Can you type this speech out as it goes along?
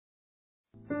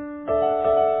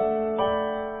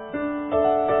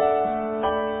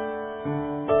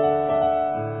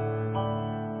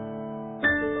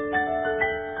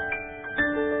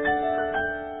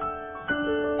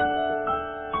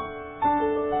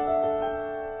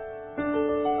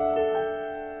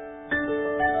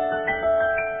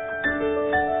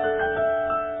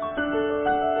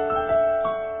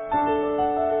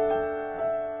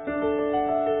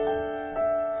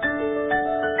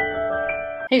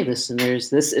Hey,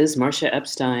 listeners, this is Marcia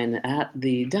Epstein at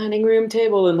the dining room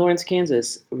table in Lawrence,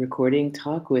 Kansas, recording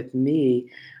Talk with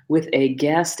Me with a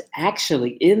guest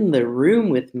actually in the room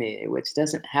with me, which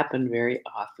doesn't happen very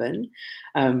often.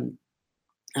 Um,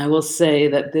 I will say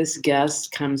that this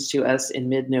guest comes to us in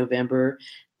mid November,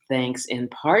 thanks in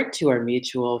part to our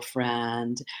mutual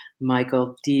friend,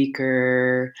 Michael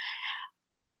Deeker.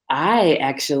 I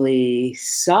actually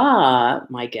saw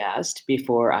my guest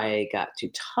before I got to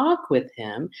talk with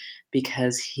him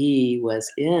because he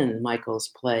was in Michael's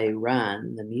play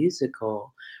Run, the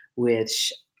musical,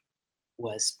 which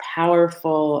was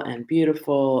powerful and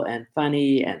beautiful and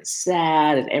funny and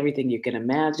sad and everything you can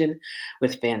imagine,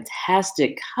 with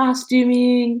fantastic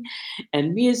costuming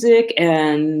and music.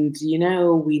 And,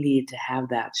 we need to have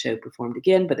that show performed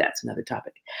again, but that's another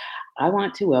topic. I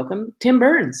want to welcome Tim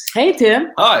Burns. Hey,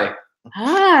 Tim. Hi.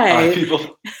 Hi.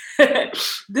 People.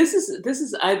 This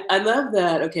is I love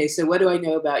that. Okay, so what do I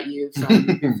know about you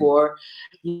from before?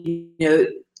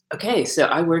 Okay, so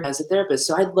I worked as a therapist.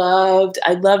 So I loved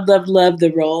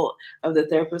the role of the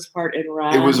therapist part in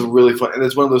Run. It was really fun, and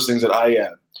it's one of those things that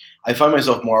I find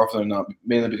myself more often than not,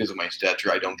 mainly because of my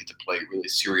stature, I don't get to play really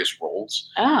serious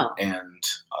roles. Oh. And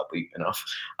oddly enough,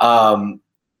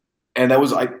 and that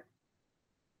was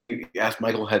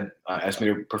Michael had asked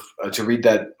me to read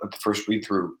that at the first read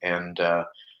through, and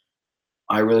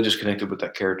I really just connected with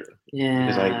that character. Yeah.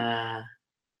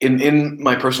 Because in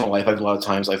my personal life, a lot of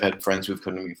times I've had friends who've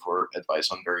come to me for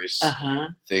advice on various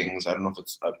things. I don't know if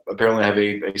it's apparently I have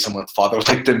a somewhat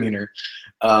father-like demeanor,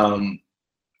 and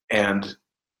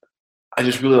I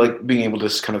just really like being able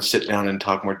to kind of sit down and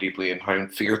talk more deeply and try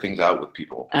and figure things out with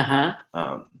people.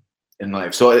 In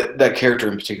life. So that character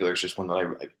in particular is just one that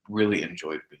I really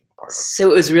enjoyed being a part of.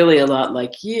 So it was really a lot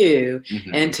like you.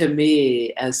 Mm-hmm. And to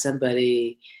me, as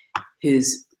somebody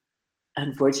who's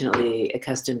unfortunately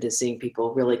accustomed to seeing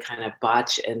people really kind of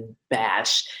botch and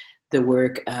bash the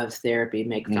work of therapy,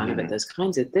 make fun of it, those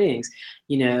kinds of things,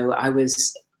 I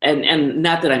was, and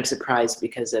not that I'm surprised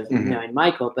because of knowing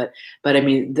Michael, but I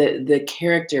mean, the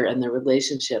character and the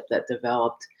relationship that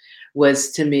developed was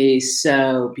to me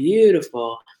so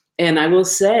beautiful. And I will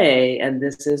say, and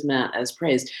this is meant as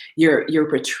praise, your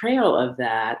portrayal of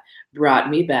that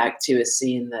brought me back to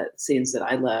scenes that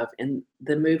I love in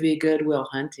the movie Good Will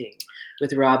Hunting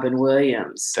with Robin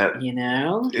Williams. That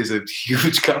is a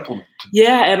huge compliment.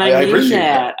 Yeah, and I mean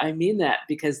that. I mean that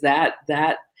because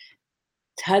that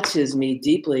touches me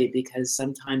deeply, because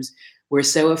sometimes we're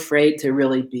so afraid to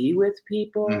really be with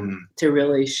people, to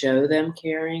really show them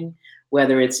caring,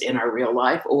 whether it's in our real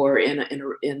life or in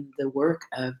the work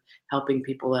of helping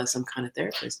people as some kind of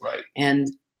therapist. Right. And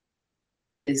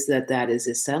is that is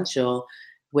essential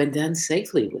when done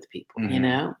safely with people,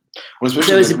 Well, so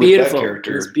it was beautiful. That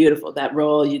character. It was beautiful. That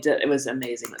role you did, it was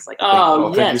amazing. It's like,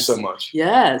 yes. Thank you so much.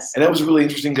 Yes. And that was really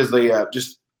interesting because they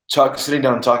just sitting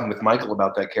down and talking with Michael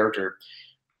about that character,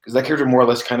 because that character more or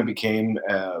less kind of became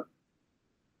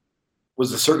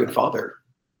was the surrogate father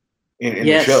in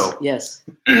the show. Yes.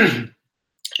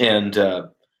 And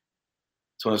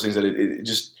it's one of those things that it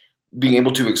just being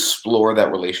able to explore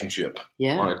that relationship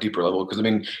on a deeper level. Because I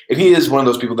mean, if he is one of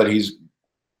those people that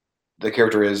the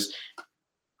character is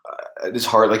at his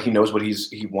heart, like he knows what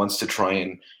he wants to try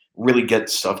and really get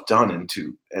stuff done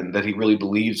and that he really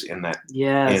believes in that.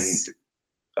 Yes.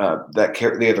 And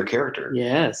the other character.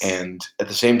 Yes. And at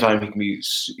the same time,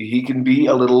 he can be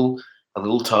a little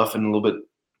tough and a little bit,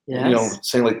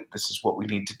 saying like, this is what we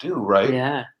need to do, right?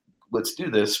 Yeah. Let's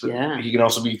do this. But he can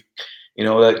also be,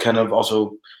 that kind of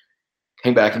also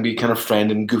came back and be kind of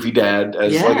friend and goofy dad,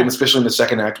 and especially in the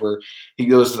second act where he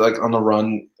goes on the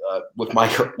run with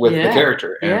the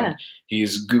character, and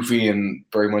he's goofy and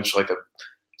very much like a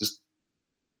just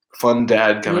fun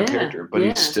dad kind of character, but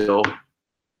he's still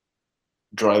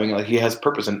driving, like he has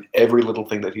purpose in every little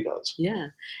thing that he does. Yeah,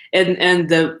 and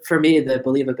for me the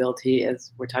believability,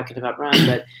 as we're talking about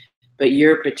Ron, but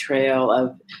your portrayal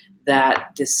of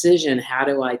that decision, how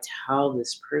do I tell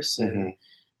this person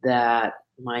that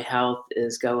my health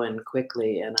is going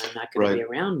quickly and I'm not going to be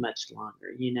around much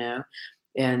longer,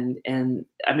 and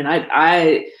I mean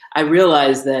I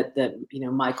realized that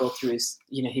Michael, through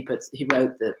he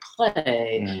wrote the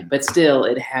play, but still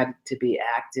it had to be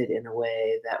acted in a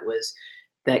way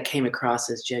that came across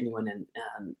as genuine,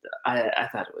 and I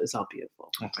thought it was all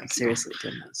beautiful. Oh, thank Seriously,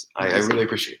 you. Tim. I really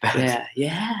appreciate that.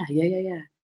 Yeah.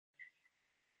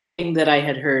 Thing that I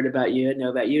had heard about you and know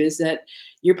about you is that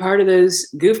you're part of those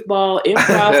goofball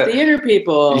improv theater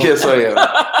people. Yes, I am.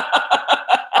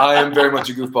 I am very much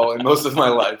a goofball in most of my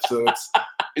life, so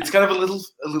it's kind of a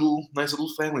little nice little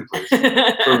family place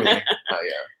for me.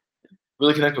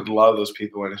 really connect with a lot of those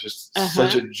people, and it's just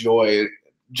such a joy,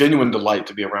 genuine delight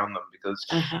to be around them, because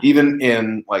even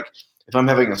in like, if I'm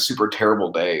having a super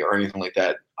terrible day or anything like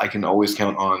that, I can always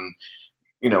count on,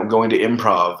 going to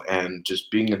improv and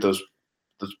just being at those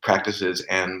practices,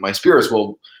 and my spirits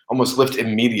will almost lift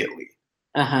immediately.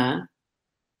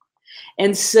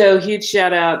 And so, huge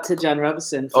shout out to John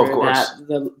Robison for that.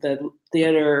 The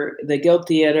theater, the Guild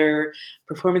Theater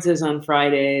performances on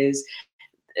Fridays.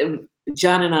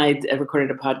 John and I recorded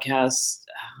a podcast.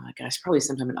 Oh my gosh, probably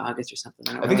sometime in August or something.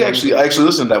 I actually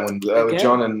listened to that one with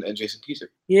John and Jason Kieser.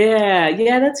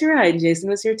 Yeah, that's right. Jason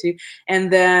was here too.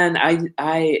 And then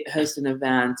I host an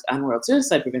event on World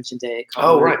Suicide Prevention Day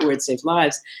called Word Saves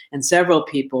Lives, and several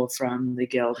people from the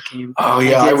Guild came.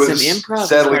 I was some improv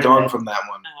sadly gone from that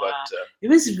one, but it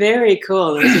was very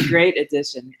cool. It was a great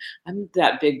addition. I'm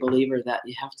that big believer that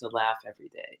you have to laugh every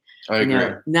day. I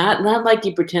agree. Not like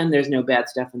you pretend there's no bad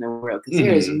stuff in the world, because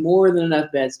there is more than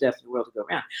enough bad stuff in the world to go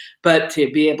around. But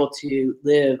to be able to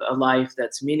live a life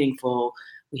that's meaningful,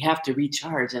 we have to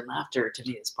recharge, and laughter to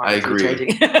me is part of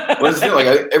recharging. Well, it's the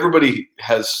thing, everybody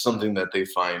has something that they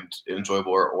find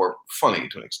enjoyable or funny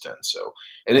to an extent. So,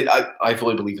 and I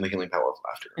fully believe in the healing power of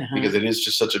laughter, because it is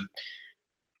just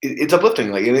it's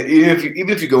uplifting. Like, even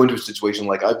if you go into a situation,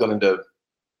 like I've gone into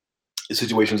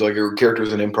situations like your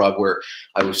characters in improv where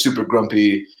I was super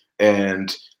grumpy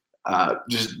and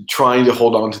just trying to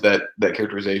hold on to that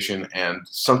characterization, and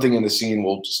something in the scene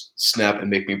will just snap and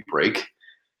make me break,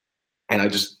 and I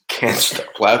just can't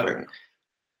stop laughing.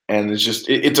 And it's just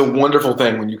it's a wonderful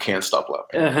thing when you can't stop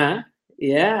laughing.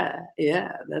 Yeah,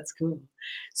 that's cool.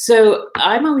 So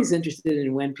I'm always interested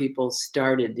in when people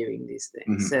started doing these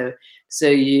things. So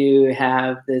you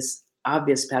have this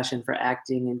obvious passion for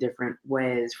acting in different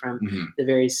ways, from the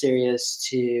very serious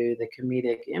to the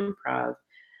comedic improv.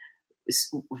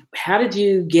 How did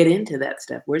you get into that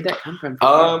stuff? Where'd that come from?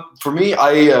 For me,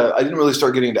 I didn't really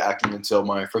start getting into acting until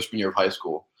my freshman year of high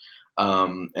school.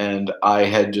 And I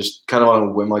had just kind of on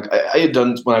a whim, like I had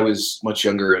done when I was much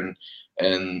younger and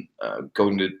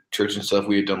going to church and stuff.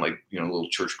 We had done like, little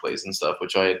church plays and stuff,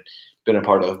 which I had been a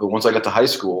part of. But once I got to high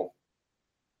school,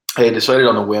 I had decided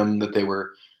on a whim that they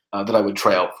were that I would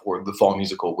try out for the fall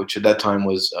musical, which at that time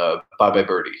was Bye Bye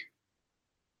Birdie.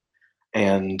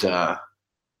 And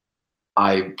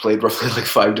I played roughly like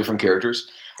 5 different characters.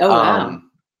 Oh, wow.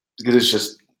 Because it's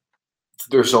just,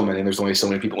 there's so many, and there's only so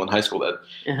many people in high school that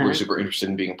were super interested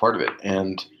in being a part of it.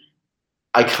 And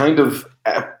I kind of,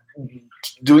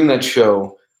 doing that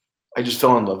show, I just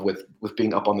fell in love with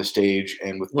being up on the stage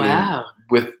and with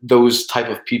with those type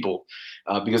of people,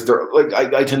 because they're like,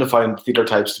 I tend to find theater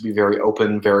types to be very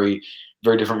open, very,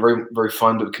 very different, very, very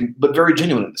fun, but very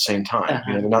genuine at the same time.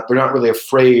 They're not really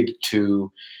afraid to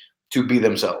be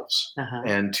themselves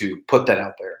and to put that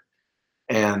out there.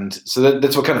 And so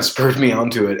that's what kind of spurred me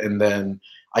onto it. And then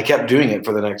I kept doing it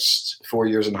for the next 4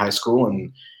 years in high school,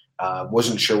 and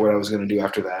wasn't sure what I was going to do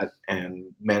after that, and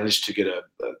managed to get a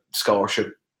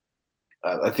scholarship,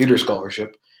 a theater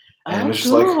scholarship. And it was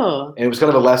just and it was kind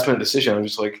of a last minute decision. I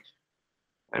was just like,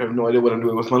 I have no idea what I'm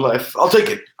doing with my life. I'll take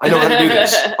it. I know how to do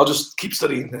this. I'll just keep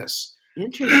studying this.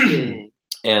 Interesting.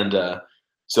 And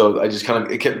so I just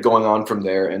it kept going on from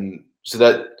there. And so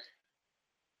that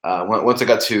once I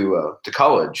got to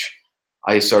college,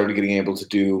 I started getting able to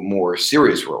do more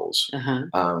serious roles.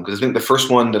 Because I think the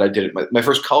first one that I did, my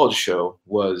first college show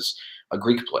was a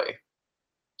Greek play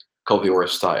called the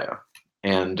Oresteia.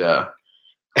 And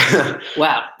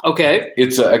wow. Okay.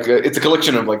 It's a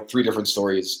collection of like 3 different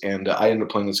stories, and I ended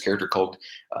up playing this character called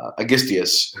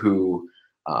Aegisthus, who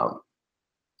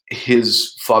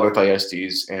his father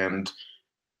Thyestes and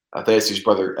Thyestes'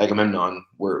 brother Agamemnon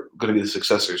were going to be the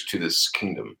successors to this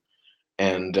kingdom,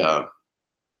 and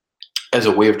as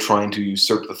a way of trying to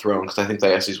usurp the throne, because I think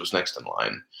Thyestes was next in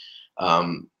line,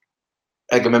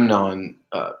 Agamemnon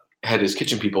had his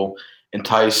kitchen people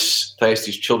entice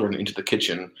Thyestes' children into the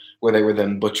kitchen, where they were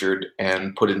then butchered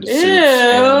and put into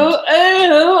soups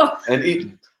and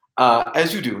eaten,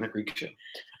 as you do in a Greek show.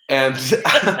 And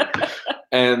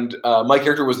and my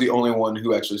character was the only one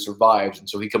who actually survived, and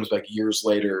so he comes back years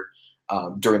later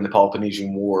during the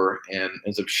Peloponnesian War and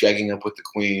ends up shagging up with the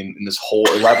queen in this whole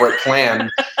elaborate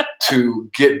plan to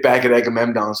get back at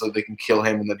Agamemnon so that they can kill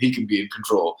him and then he can be in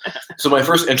control. So my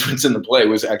first entrance in the play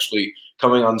was actually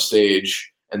coming on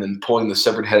stage and then pulling the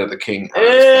severed head of the king out of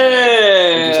his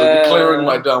and just like declaring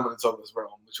my dominance on this realm,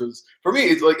 which was, for me,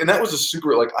 it's like, and that was a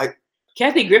super, like,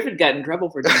 Kathy Griffin got in trouble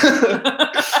for that.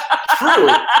 True.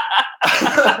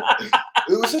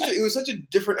 It was such a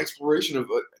different exploration of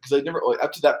it, because I never, like,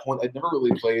 up to that point, I'd never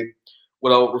really played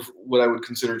what I would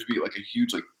consider to be like a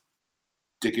huge, like,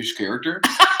 dickish character.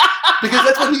 because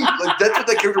that's what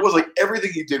that character was. Like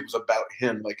everything he did was about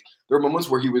him. Like there were moments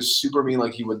where he was super mean,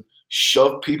 like he would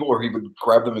shove people or he would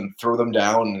grab them and throw them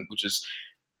down, which is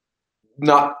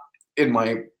not in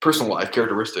my personal life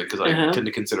characteristic because I tend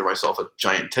to consider myself a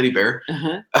giant teddy bear.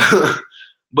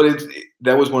 But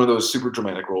that was one of those super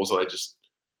dramatic roles that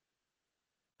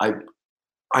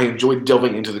I enjoyed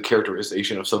delving into the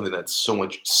characterization of something that's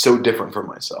so different from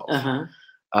myself.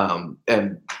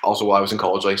 And also while I was in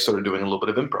college, I started doing a little bit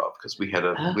of improv because we had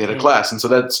a class, and so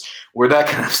that's where that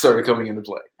kind of started coming into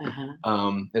play.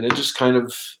 And it just kind of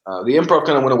the improv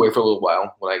kind of went away for a little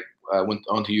while when I went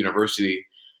on to university,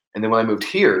 and then when I moved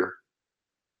here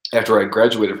after I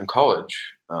graduated from college,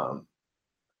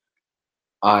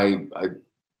 I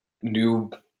knew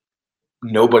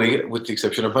nobody with the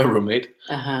exception of my roommate.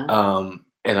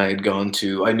 And I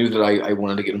knew that I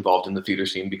wanted to get involved in the theater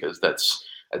scene because that's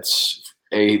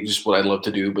A, just what I love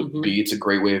to do, but B, it's a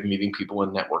great way of meeting people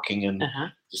and networking and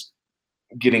just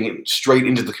getting it straight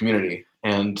into the community.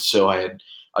 And so I had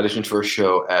auditioned for a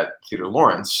show at Theater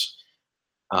Lawrence.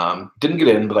 Didn't get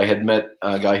in, but I had met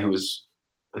a guy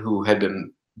who had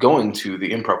been going to the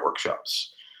improv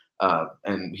workshops.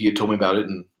 And he had told me about it,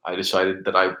 and I decided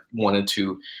that I wanted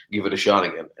to give it a shot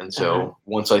again. And so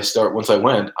once I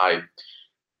went, I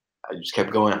just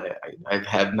kept going. I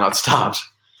have not stopped.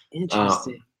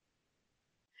 Interesting.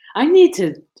 I need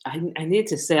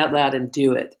to say out loud and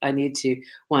do it. I need to,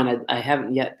 one, I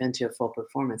haven't yet been to a full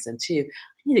performance, and two,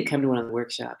 I need to come to one of the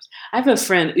workshops. I have a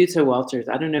friend, Ute Walters.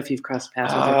 I don't know if you've crossed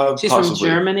paths with her. She's possibly from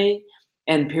Germany,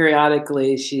 and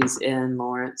periodically she's in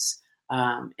Lawrence.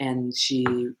 And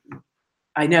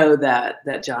I know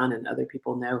that John and other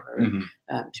people know her,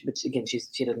 but again,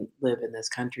 she doesn't live in this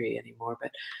country anymore.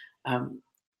 But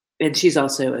and she's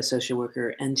also a social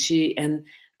worker, and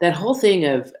that whole thing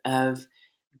of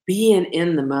being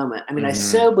in the moment. I mean, I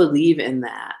so believe in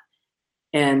that,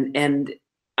 and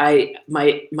my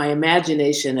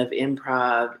imagination of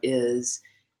improv is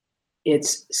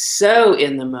it's so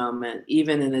in the moment,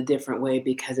 even in a different way,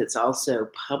 because it's also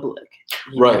public,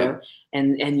 you know?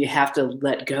 And you have to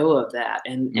let go of that.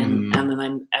 And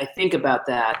then I think about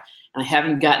that, and I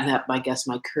haven't gotten up, I guess,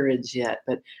 my courage yet,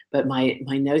 but my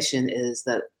notion is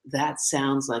that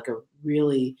sounds like a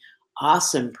really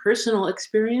awesome personal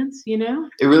experience, you know?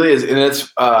 It really is. And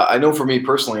it's, I know for me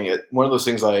personally, one of those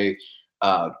things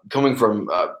coming from,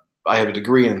 I have a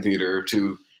degree in theater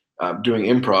to doing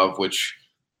improv, which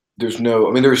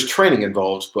there's training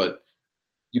involved, but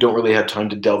you don't really have time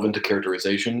to delve into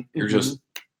characterization. You're just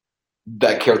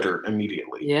that character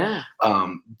immediately. Yeah.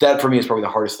 That for me is probably the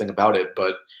hardest thing about it,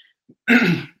 but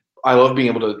I love being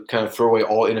able to kind of throw away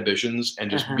all inhibitions and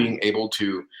just being able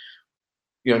to,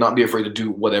 not be afraid to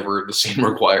do whatever the scene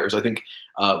requires. I think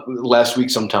last week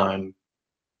sometime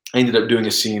I ended up doing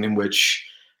a scene in which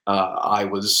we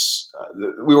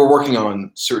were working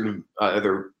on certain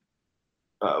either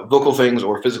vocal things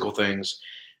or physical things,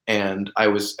 and I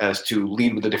was asked to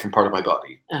lead with a different part of my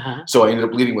body. So I ended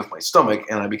up leading with my stomach,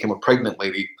 and I became a pregnant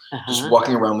lady just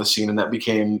walking around the scene, and that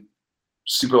became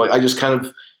super, I just kind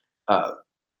of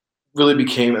really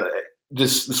became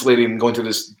this lady and going through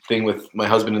this thing with my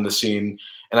husband in the scene.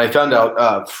 And I found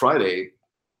out Friday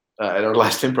at our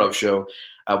last improv show,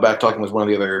 back talking with one of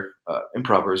the other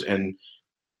improvers, and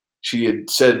she had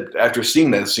said after seeing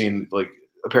that scene,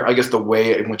 I guess the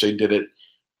way in which I did it,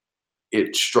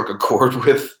 it struck a chord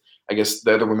with, I guess,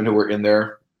 the other women who were in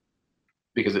there,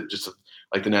 because it just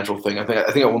like the natural thing. I think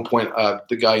at one point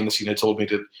the guy in the scene had told me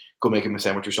to go make him a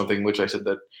sandwich or something, which I said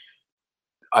that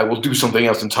I will do something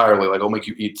else entirely. I'll make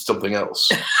you eat something else.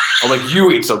 I'll make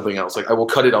you eat something else. I will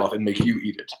cut it off and make you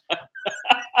eat it.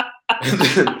 And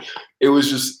then it was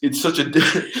just, it's such a, and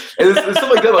it's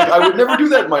stuff like that. I would never do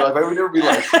that in my life. I would never be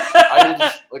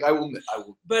I will.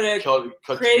 But a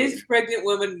crazed pregnant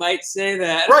woman might say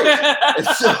that. Right. And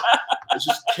so it's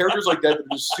just characters like that are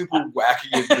just super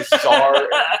wacky and bizarre,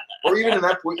 or even at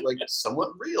that point, somewhat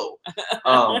real.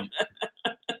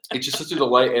 It's just such a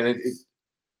delight, and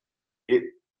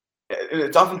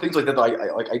it's often things like that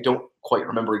I don't quite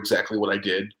remember exactly what I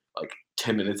did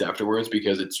 10 minutes afterwards,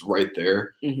 because it's right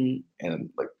there. And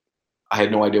I had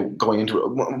no idea going into it.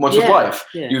 Much of life,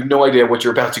 you have no idea what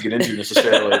you're about to get into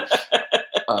necessarily.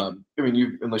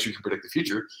 Unless you can predict the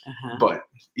future, but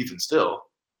even still.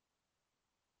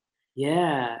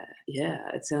 Yeah.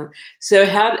 It sounds so.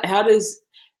 How does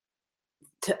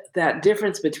that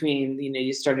difference between,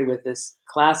 you started with this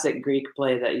classic Greek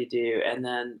play that you do, and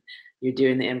then you're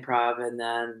doing the improv, and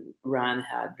then Ron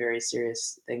had very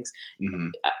serious things.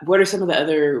 What are some of the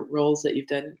other roles that you've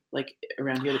done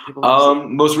around here that people want to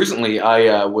see? Most recently,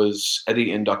 I was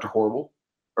Eddie in Dr. Horrible,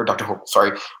 or Dr. Horrible.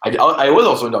 Sorry, I was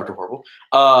also in Dr. Horrible.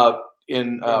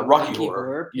 In Rocky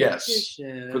Horror, yes,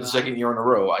 for the second year in a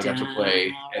row, I got to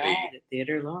play Eddie at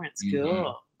Theater Lawrence.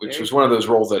 Cool. Which was one of those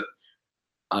roles that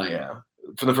I,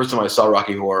 from the first time I saw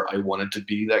Rocky Horror, I wanted to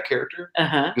be that character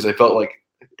because I felt like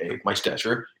my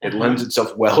stature, it lends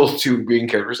itself well to being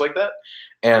characters like that.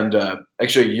 And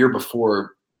actually, a year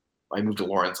before I moved to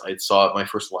Lawrence, I saw my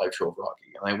first live show of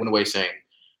Rocky, and I went away saying,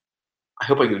 "I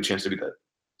hope I get a chance to be that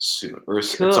soon or at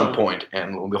some point."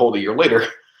 And lo and behold, a year later,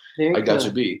 I got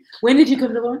to be. When did you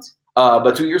come to Lawrence?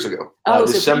 About 2 years ago.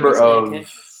 December of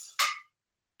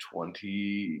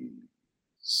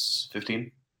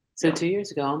 2015. So 2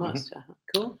 years ago, almost.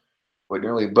 Cool. Quite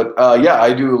nearly. But yeah,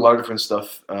 I do a lot of different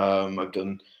stuff. I've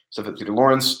done stuff at Theater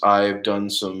Lawrence. I've done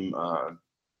some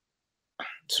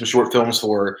short films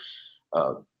for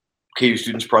KU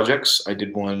students projects. I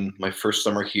did one my first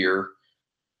summer here,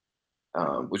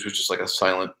 which was just like a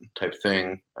silent type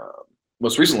thing.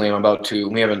 Most recently,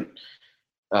 we haven't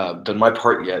done my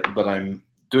part yet, but I'm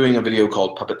doing a video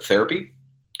called Puppet Therapy.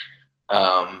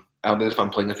 Out if I'm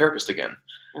playing a therapist again.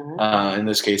 In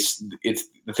this case, it's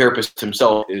the therapist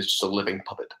himself is just a living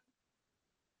puppet.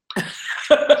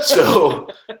 So,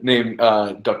 named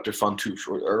Dr. Fontouche,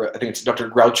 or I think it's Dr.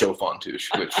 Groucho Fontouche,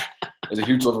 which is a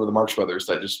huge love of the Marx Brothers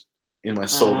that just in my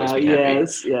soul makes me happy.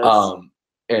 Yes.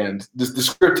 And the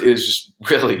script is just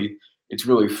it's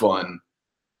really fun.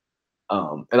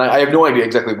 And I have no idea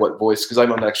exactly what voice, because I'm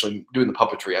not actually doing the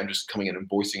puppetry. I'm just coming in and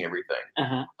voicing everything.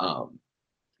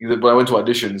 When I went to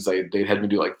auditions, they had me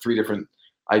do like 3 different.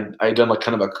 I'd done like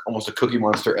kind of almost a Cookie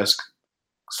Monster-esque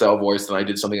style voice, and I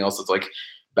did something else that's like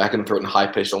back in the throat and high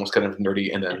pitched, almost kind of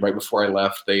nerdy. And then right before I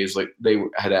left, they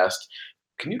had asked,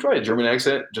 "Can you try a German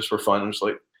accent just for fun?" I'm just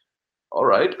like, "All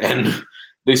right," and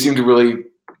they seemed to really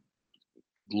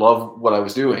love what I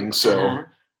was doing. So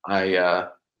I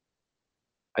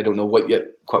don't know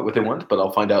quite what they want, but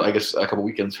I'll find out, I guess, a couple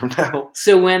weekends from now.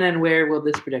 So when and where will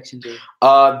this production be?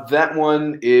 That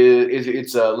one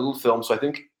it's a little film, so I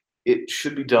think it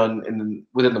should be done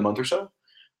within the month or so,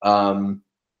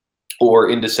 or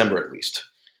in December at least.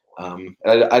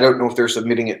 I don't know if they're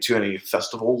submitting it to any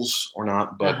festivals or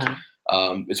not, but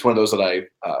it's one of those that I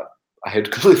had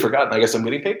completely forgotten. I guess I'm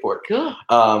getting paid for it. Cool.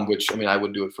 Which, I mean, I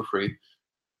would do it for free.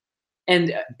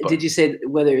 And did you say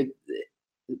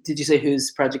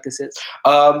whose project this is?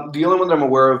 The only one that I'm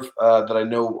aware of that I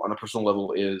know on a personal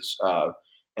level is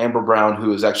Amber Brown,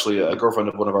 who is actually a girlfriend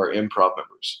of one of our improv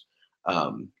members.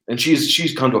 And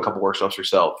she's come to a couple workshops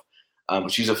herself.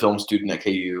 She's a film student at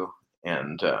KU,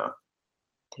 and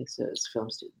okay, so it's film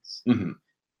students.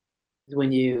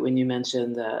 When you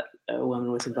mentioned that a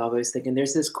woman was involved, I was thinking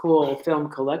there's this cool film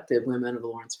collective, Women of the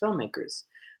Lawrence Filmmakers.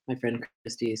 My friend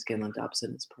Christy Scanlon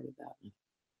Dobson is part of that.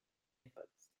 But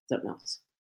something else.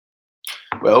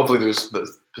 Well, hopefully there's the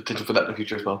potential for that in the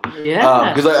future as well.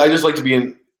 Yeah. Because I just like to be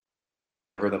in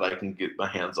that I can get my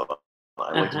hands on.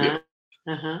 I like to be.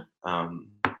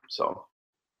 So.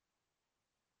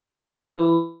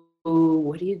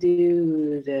 What do you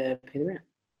do to pay the rent?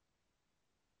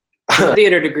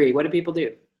 Theater degree. What do people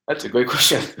do? That's a great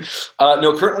question.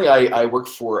 No, currently I work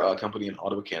for a company in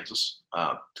Ottawa, Kansas,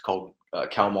 called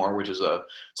Calmar, which is a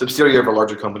subsidiary of a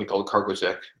larger company called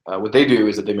Cargotec. What they do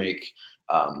is that they make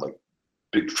like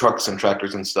big trucks and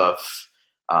tractors and stuff.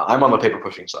 I'm on the paper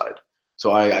pushing side,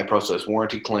 so I process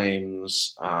warranty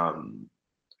claims.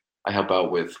 I help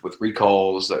out with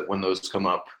recalls that when those come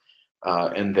up,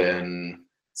 and then.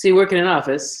 So you work in an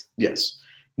office? Yes,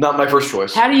 not my first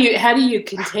choice. How do you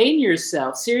contain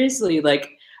yourself? Seriously,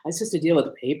 like I'm supposed to deal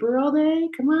with paper all day?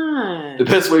 Come on. The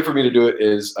best way for me to do it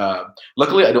is,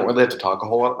 luckily, I don't really have to talk a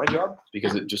whole lot at my job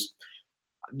because it just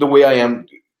the way I am.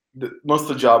 Most of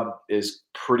the job is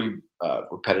pretty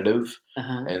repetitive,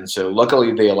 and so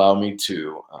luckily they allow me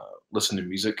to listen to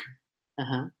music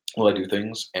while I do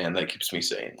things, and that keeps me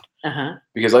sane.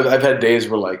 Because I've had days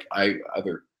where like I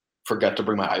either forgot to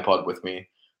bring my iPod with me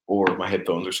or my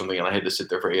headphones or something, and I had to sit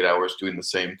there for 8 hours doing the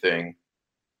same thing,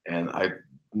 and I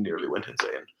nearly went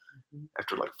insane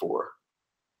after like 4.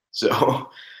 So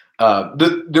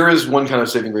there is one kind of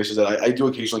saving grace is that I do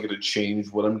occasionally get to change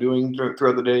what I'm doing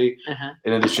throughout the day.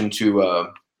 In addition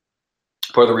to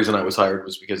part of the reason I was hired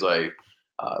was because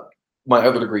my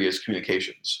other degree is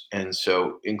communications, and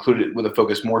so included with a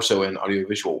focus more so in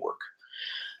audiovisual work.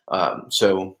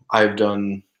 So I've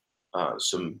done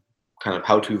some kind of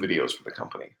how-to videos for the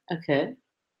company. Okay.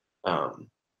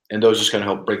 And those just kind of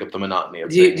help break up the monotony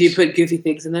of things. Do you put goofy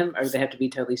things in them, or do they have to be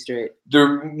totally straight?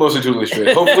 They're mostly totally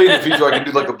straight. Hopefully in the future I can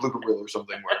do like a blooper reel or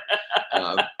something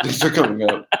where things are coming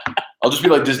up. I'll just be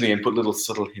like Disney and put little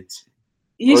subtle hints.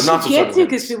 You should get to,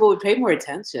 because people would pay more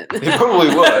attention. They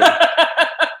probably would.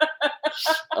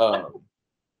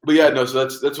 But yeah, no. So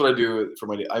that's what I do for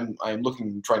my day. I'm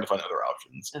trying to find other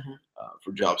options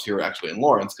for jobs here, actually in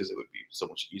Lawrence, because it would be so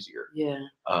much easier. Yeah.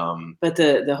 But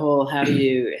the whole how do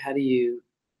you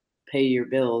pay your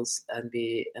bills and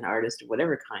be an artist of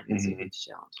whatever kind is a huge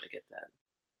challenge. I get that.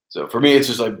 So for me, it's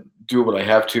just I do what I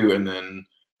have to, and then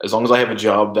as long as I have a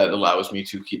job that allows me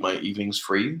to keep my evenings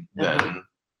free, then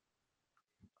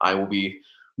I will be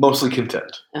mostly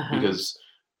content because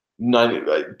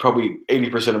probably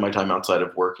 80% of my time outside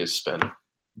of work is spent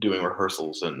doing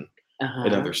rehearsals and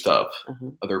other stuff,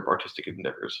 other artistic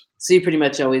endeavors. So you pretty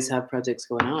much always have projects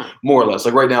going on. More or less.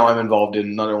 Like right now, I'm involved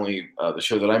in not only the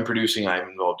show that I'm producing, I'm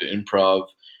involved in improv,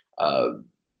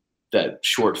 that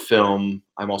short film.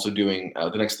 I'm also doing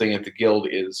the next thing at the Guild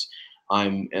is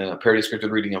I'm in a parody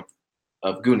scripted reading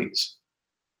of Goonies.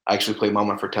 I actually play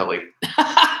Mama Fratelli,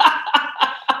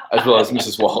 as well as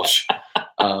Mrs. Walsh,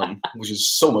 which is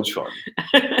so much fun.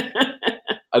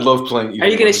 I love playing. Are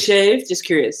you going to shave? Just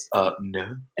curious. No.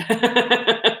 No,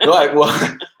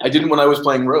 I didn't when I was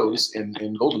playing Rose in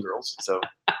Golden Girls. So.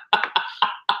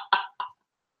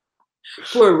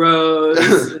 Poor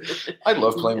Rose. I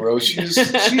love playing Rose. She's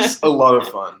a lot of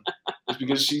fun, just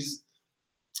because she's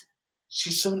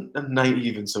so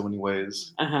naive in so many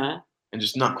ways, and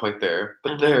just not quite there,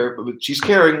 but there. But she's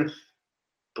caring,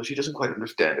 but she doesn't quite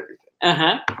understand everything.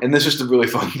 And that's just a really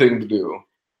fun thing to do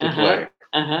to play.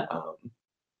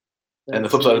 And the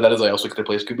flip side of that is I also get to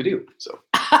play Scooby-Doo. So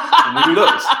we do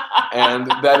those. And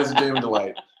that is a genuine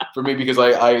delight for me because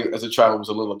I as a child, was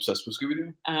a little obsessed with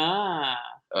Scooby-Doo.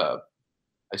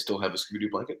 I still have a Scooby-Doo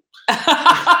blanket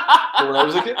from when I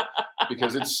was a kid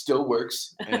because it still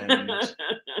works and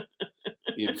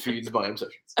it feeds my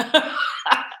obsessions.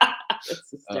 That's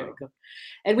hysterical.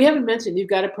 And we haven't mentioned, you've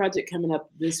got a project coming up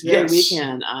this very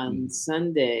weekend on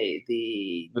Sunday,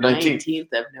 the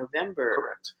 19th of November.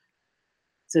 Correct.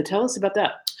 So tell us about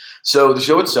that. So the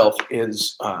show itself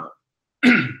is,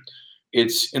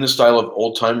 it's in the style of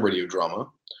old-time radio drama.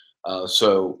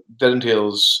 So that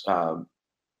entails,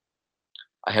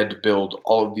 I had to build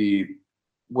all of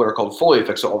what are called Foley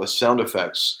effects. So all the sound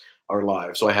effects are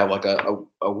live. So I have like a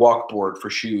walkboard for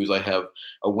shoes. I have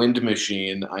a wind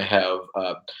machine. I have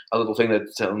a little thing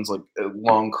that sounds like a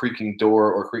long creaking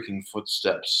door or creaking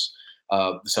footsteps.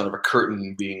 The sound of a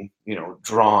curtain being,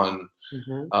 drawn.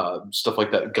 Stuff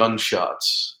like that,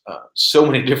 gunshots, so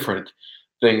many different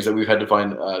things that we've had to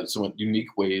find somewhat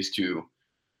unique ways to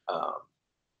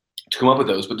come up with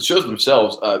those. But the shows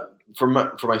themselves, for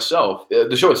myself,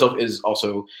 the show itself is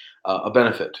also a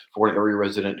benefit for an area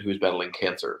resident who is battling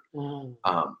cancer.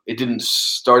 It didn't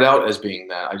start out as being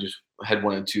that. I just had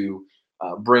wanted to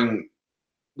bring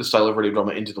the style of radio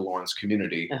drama into the Lawrence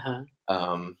community,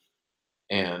 and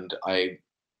I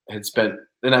had spent.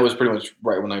 And that was pretty much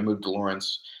right when I moved to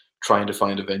Lawrence, trying to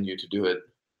find a venue to do it.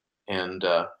 And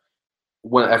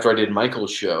after I did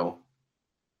Michael's show,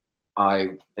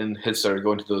 I had started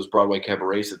going to those Broadway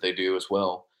cabarets that they do as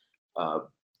well,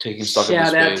 taking stock of the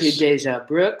space. Shout out to Deja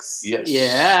Brooks. Yes.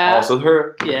 Yeah. Also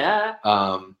her. Yeah.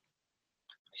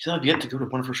 I've yet to go to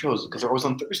one of her shows because they're always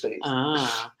on Thursdays.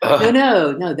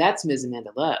 No, that's Ms.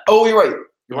 Amanda Love. Oh, you're right.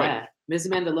 You're right. Ms.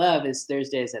 Amanda Love is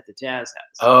Thursdays at the Jazz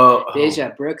House. Deja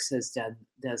Brooks does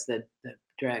the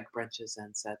drag brunches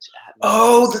and such at.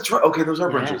 That's right. Okay, those are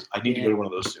brunches. I need to go to one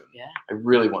of those soon. Yeah, I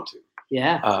really want to.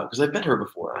 Yeah, because I've met her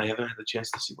before. I haven't had the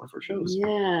chance to see one of her shows.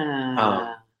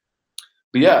 Yeah.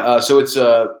 But yeah, so it's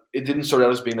it didn't start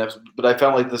out as being that, but I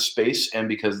found like the space, and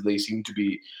because they seem to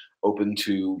be open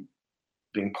to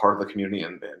being part of the community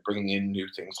and bringing in new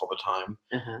things all the time,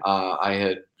 I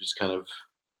had just kind of.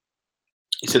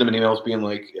 He sent him an email being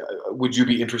like, would you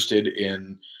be interested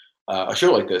in a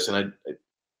show like this? And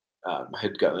I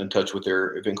had gotten in touch with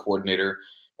their event coordinator,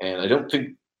 and I don't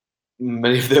think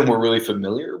many of them were really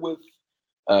familiar with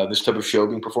this type of show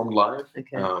being performed live.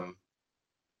 Okay.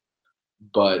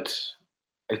 But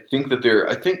I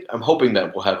think I'm hoping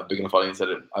that we'll have a big enough audience that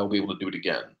I will be able to do it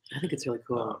again. I think it's really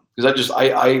cool. Because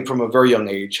I from a very young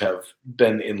age have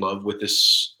been in love with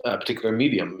this particular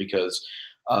medium because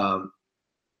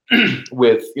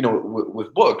with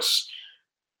books,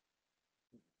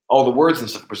 all the words and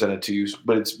stuff are presented to you,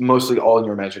 but it's mostly all in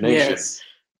your imagination. Yes.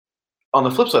 On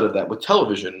the flip side of that, with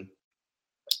television,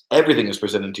 everything is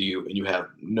presented to you and you have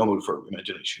no mood for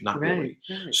imagination, not really.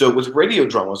 Right. So with radio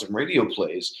dramas and radio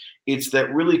plays, it's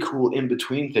that really cool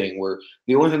in-between thing where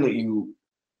the only thing that you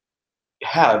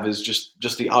have is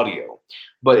just the audio.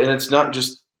 And it's not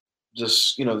just the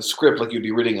script like you'd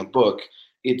be reading a book.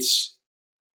 It's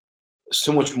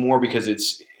so much more because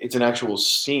it's an actual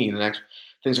scene,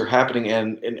 things are happening,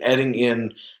 and adding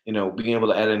in, being able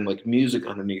to add in like music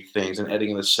underneath things and adding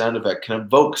in the sound effect can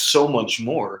evoke so much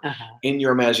more in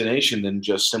your imagination than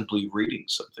just simply reading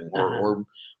something or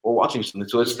watching something.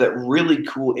 So it's that really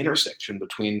cool intersection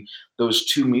between those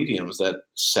two mediums that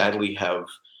sadly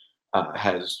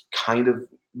has kind of,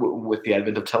 with the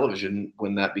advent of television,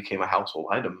 when that became a household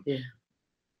item,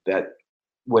 that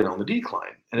went on the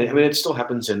decline. And I mean, it still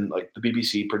happens in, like, the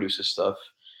BBC produces stuff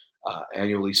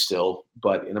annually still,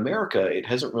 but in America, it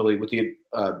hasn't really, with the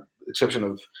exception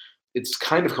of, it's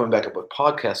kind of coming back up with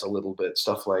podcasts a little bit,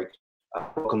 stuff like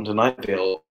Welcome to Night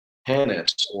Vale,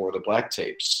 Hannes, or the Black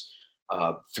Tapes,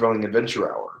 Thrilling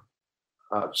Adventure Hour,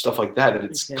 stuff like that, and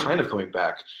it's kind of coming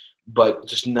back, but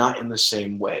just not in the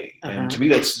same way. And to me,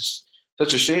 that's just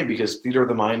such a shame, because theater of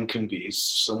the mind can be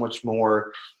so much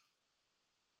more,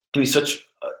 can be such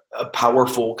a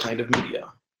powerful kind of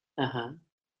media.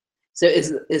 So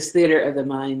is theater of the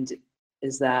mind,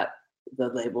 is that the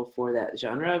label for that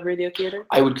genre of radio theater?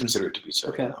 I would consider it to be so.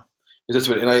 Okay. Yeah. That's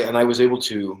what, and I was able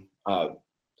to.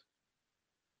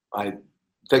 I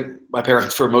thank my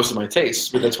parents for most of my tastes,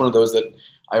 but that's one of those that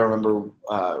I remember.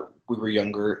 We were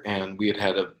younger, and we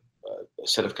had a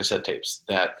set of cassette tapes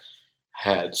that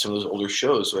had some of those older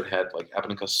shows. So it had like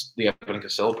the Abbott and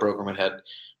Costello program. It had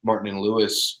Martin and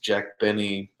Lewis, Jack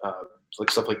Benny, like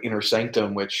stuff like Inner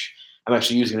Sanctum, which I'm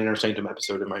actually using an Inner Sanctum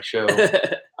episode in my show,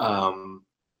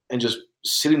 and just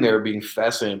sitting there being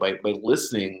fascinated by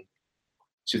listening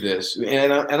to this.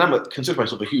 And I consider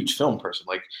myself a huge film person.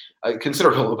 Like, a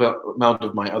considerable amount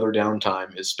of my other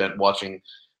downtime is spent watching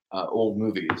old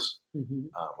movies,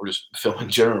 or just film in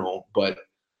general. But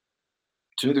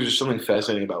to me, there's just something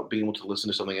fascinating about being able to listen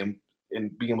to something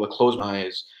and being able to close my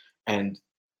eyes and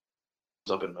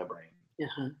it's up in my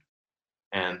brain.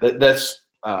 And that's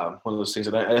one of those things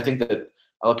that I think that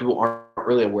a lot of people aren't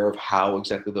really aware of how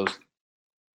exactly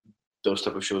those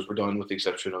type of shows were done, with the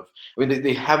exception of, I mean,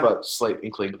 they have a slight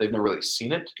inkling, but they've never really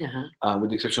seen it. With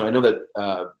the exception, I know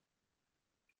that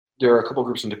there are a couple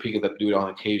groups in Topeka that do it on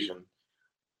occasion,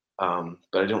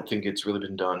 but I don't think it's really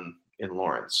been done in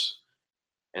Lawrence.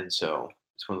 And so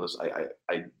it's one of those,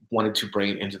 I wanted to bring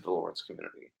it into the Lawrence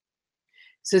community.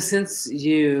 So since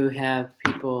you have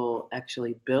people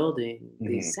actually building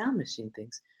these sound machine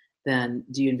things, then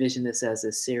do you envision this as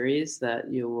a series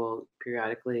that you will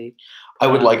periodically? I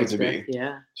would like it to be.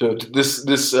 Yeah. So this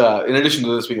in addition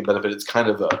to this being a benefit, it's kind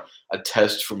of a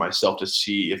test for myself to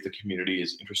see if the community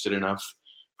is interested enough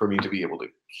for me to be able to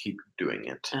keep doing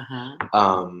it.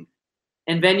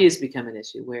 And venues become an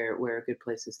issue. Where are good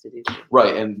places to do that?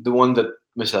 Right, and the one that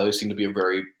Miss Ellie seemed to be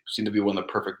one of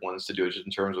the perfect ones to do it, just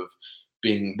in terms of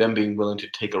being willing to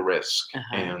take a risk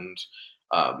and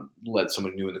let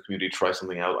someone new in the community try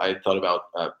something out. I had thought about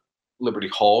Liberty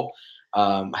Hall.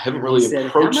 I haven't really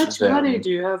approached them. How much money do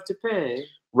you have to pay?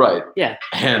 Right. Yeah.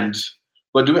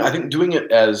 But I think doing it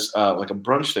as like a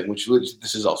brunch thing, which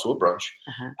this is also a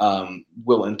brunch,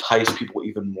 will entice people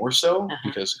even more so,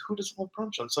 because who doesn't love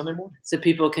brunch on Sunday morning? So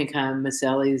people can come. Miss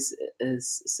Ellie's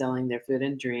is selling their food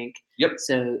and drink. Yep.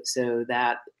 So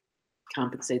that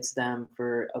compensates them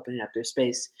for opening up their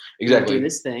space. Exactly. Do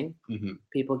this thing.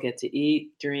 People get to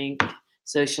eat, drink,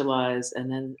 socialize,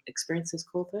 and then experience this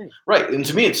cool thing. Right. And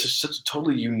to me, it's just such a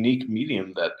totally unique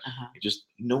medium that just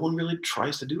no one really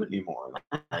tries to do it anymore.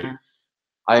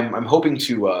 I'm hoping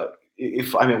to,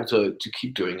 if I'm able to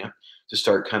keep doing it, to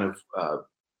start kind of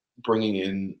bringing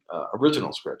in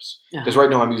original scripts. Because right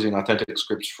now I'm using authentic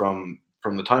scripts from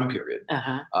the time period.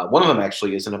 One of them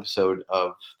actually is an episode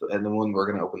of, and the one we're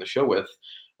going to open the show with,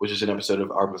 which is an episode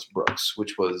of Artemis Brooks,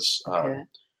 which was it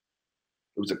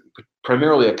was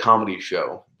primarily a comedy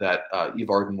show that Eve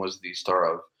Arden was the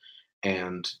star of,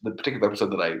 and the particular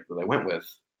episode that I went with,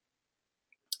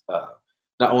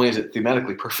 not only is it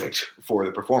thematically perfect for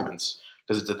the performance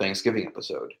because it's a Thanksgiving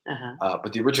episode,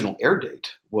 but the original air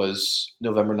date was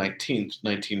November 19th,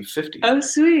 1950. Oh,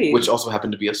 sweet! Which also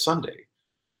happened to be a Sunday.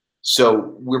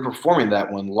 So we're performing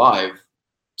that one live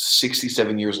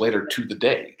 67 years later to the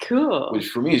day. Cool. Which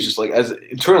for me is just like, as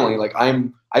internally, like I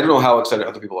don't know how excited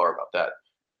other people are about that,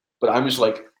 but I'm just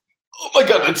like, oh my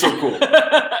God, that's so cool.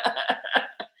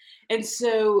 And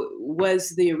so was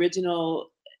the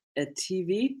original a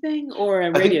TV thing or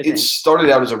a radio thing? It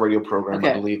started out as a radio program,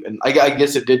 I believe. And I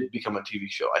guess it did become a TV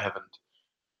show. I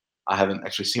haven't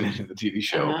actually seen any of the TV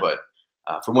show, but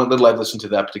from what little I've listened to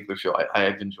that particular show, I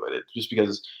have enjoyed it, just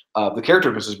because the character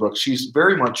of Mrs. Brooks, she's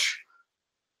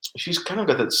kind of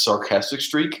got that sarcastic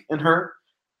streak in her,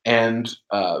 and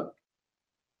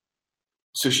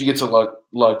so she gets a lot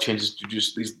of chances to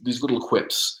just these little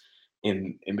quips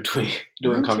in between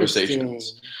doing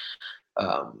conversations.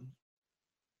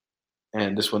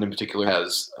 And this one in particular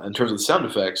has, in terms of the sound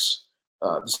effects,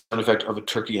 the sound effect of a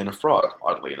turkey and a frog,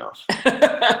 oddly enough,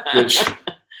 which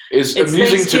is it's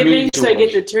amusing to me. So I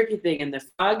get the turkey thing, and the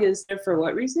frog is there for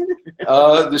what reason?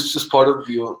 This is just part of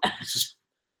it's just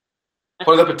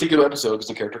part of that particular episode because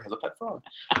the character has a pet frog,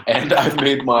 and I've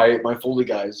made my Foley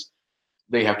guys.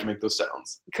 They have to make those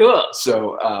sounds. Cool.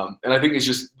 So, and I think it's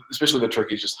just, especially the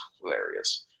turkey, is just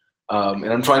hilarious.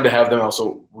 And I'm trying to have them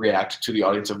also react to the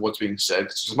audience of what's being said.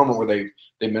 There's a moment where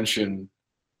they mention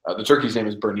the turkey's name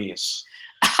is Bernice,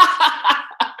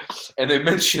 and they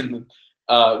mention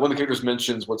one of the characters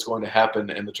mentions what's going to happen,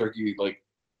 and the turkey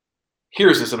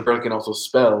hears this and apparently can also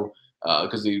spell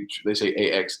because they say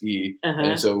AXE,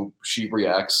 and so she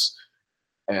reacts,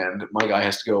 and my guy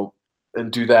has to go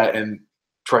and do that and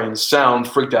try and sound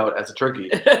freaked out as a turkey,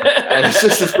 and it's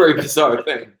just this very bizarre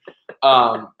thing.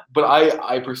 But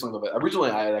I personally love it.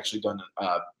 Originally, I had actually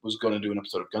was going to do an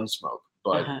episode of Gunsmoke,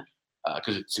 but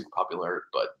because it's super popular,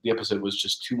 but the episode was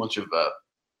just too much of a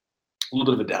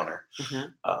little bit of a downer.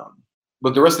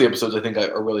 But the rest of the episodes I think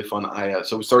are really fun.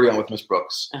 So we started out with Miss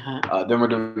Brooks. Then we're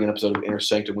doing an episode of Inner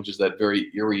Sanctum, which is that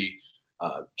very eerie,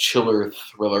 chiller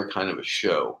thriller kind of a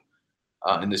show.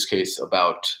 In this case,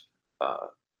 about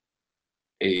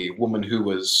a woman who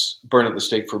was burned at the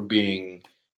stake for being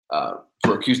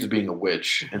accused of being a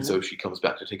witch, and so she comes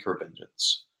back to take her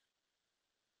vengeance.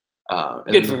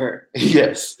 Good for her.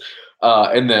 Yes.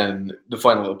 And then the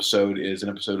final episode is an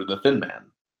episode of The Thin Man,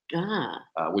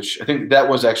 which I think that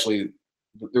was actually,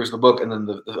 there was the book, and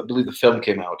then I believe the film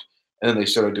came out, and then they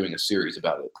started doing a series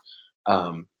about it.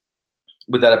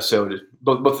 With that episode,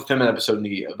 both the Thin Man episode and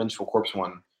the Vengeful Corpse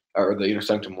one, or the Inner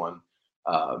Sanctum one,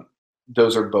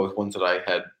 those are both ones that I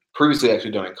had previously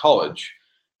actually done in college,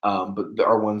 but there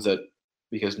are ones that,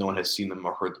 because no one has seen them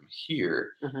or heard them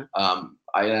here,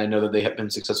 I know that they have been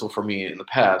successful for me in the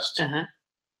past,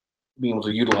 being able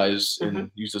to utilize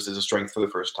and use this as a strength for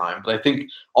the first time. But I think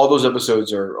all those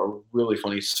episodes are really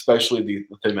funny, especially the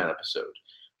Thin Man episode.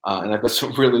 And I've got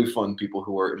some really fun people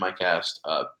who are in my cast.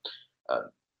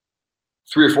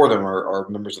 3 or 4 of them are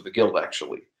members of the Guild,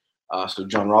 actually. So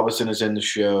John Robinson is in the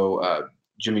show.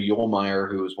 Jimmy Yolemeyer,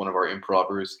 who is one of our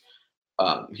improvers,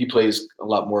 he plays a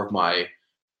lot more of my,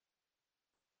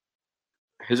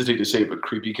 I hesitate to say it, but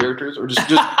creepy characters, or just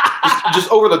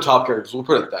over the top characters. We'll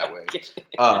put it that way.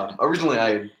 Originally, I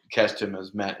had cast him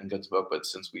as Matt in Gunsmoke, but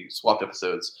since we swapped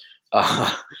episodes,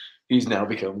 he's now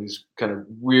become these kind of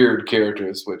weird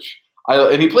characters,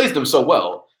 and he plays them so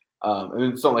well.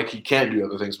 And it's not like he can't do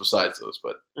other things besides those,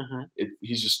 but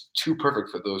he's just too perfect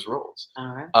for those roles.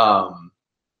 All right.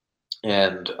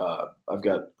 And I've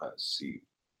got, let's see,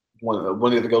 one of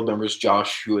the other Guild members,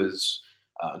 Josh, who is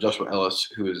Joshua Ellis,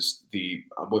 who is the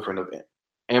boyfriend of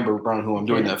Amber Brown, who I'm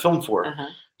doing that film for.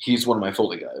 He's one of my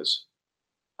Foley guys.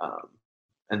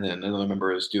 And then another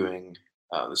member is doing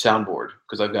the soundboard,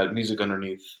 because I've got music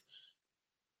underneath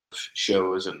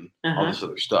shows and all this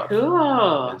other stuff.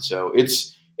 Cool. And so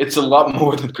it's a lot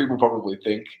more than people probably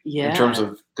think in terms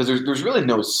of, because there's really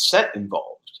no set involved,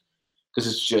 because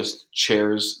it's just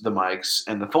chairs, the mics,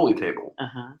 and the Foley table.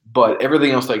 But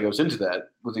everything else that goes into that,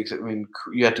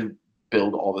 you have to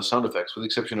build all the sound effects, with the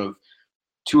exception of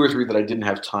 2 or 3 that I didn't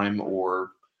have time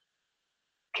or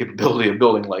capability of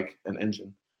building, like an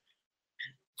engine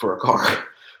for a car.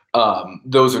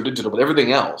 Those are digital, but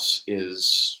everything else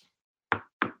is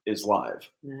live.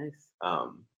 Nice.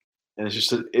 And it's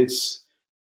just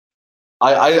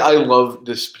I love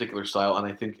this particular style, and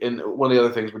I think, and one of the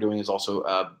other things we're doing is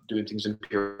also doing things in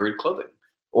period clothing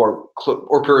or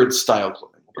period style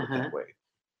clothing, we'll put it that way.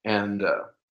 And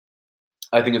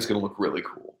I think it's going to look really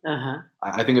cool.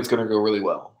 I think it's going to go really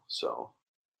well. So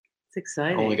it's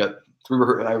exciting. I only got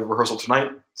 3 I have a rehearsal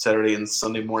tonight, Saturday and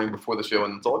Sunday morning before the show,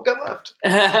 and that's all I've got left.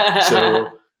 So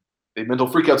the mental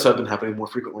freakouts have been happening more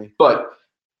frequently, but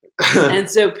and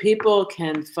so people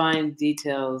can find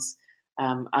details.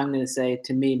 I'm going to say,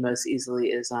 to me, most easily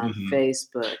is on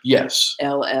Facebook. Yes.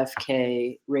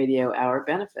 LFK Radio Hour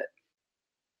Benefit.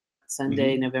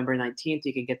 Sunday, November 19th,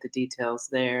 you can get the details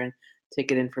there, and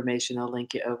ticket information. I'll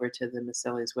link you over to the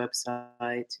Miscellany's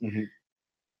website.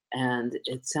 And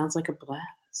it sounds like a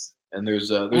blast. And there's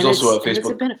also a Facebook. It's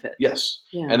a benefit. Yes.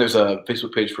 Yeah. And there's a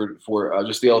Facebook page for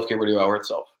just the LFK Radio Hour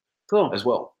itself. Cool. As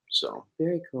well. So.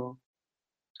 Very cool.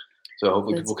 So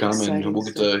hopefully people come, and we'll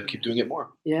get to keep doing it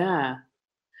more. Yeah.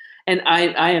 And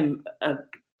I am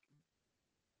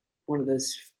one of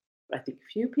those, I think,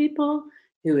 few people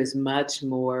who is much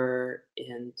more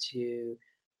into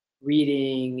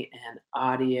reading and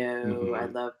audio. I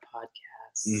love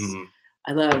podcasts.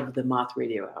 I love the Moth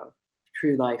Radio Hour,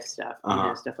 true life stuff,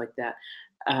 stuff like that.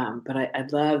 But I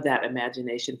love that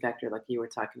imagination factor, like you were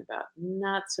talking about.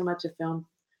 Not so much a film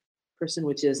person,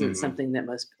 which isn't something that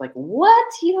most like,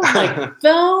 what? You don't like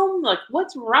film? Like,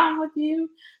 what's wrong with you?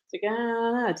 It's like, I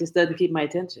don't know. It just doesn't keep my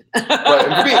attention. Right.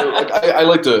 And for me, like, I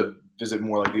like to visit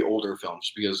more like the older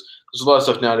films because there's a lot of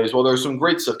stuff nowadays. Well, there's some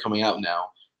great stuff coming out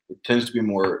now. It tends to be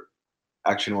more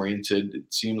action oriented.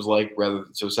 It seems like rather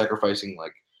than so sacrificing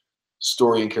like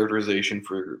story and characterization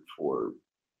for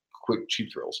quick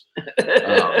cheap thrills.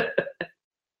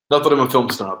 Not that I'm a film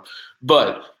snob,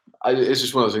 but it's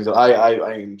just one of those things that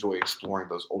I enjoy exploring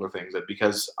those older things. That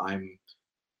because I'm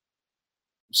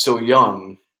so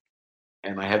young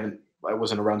and I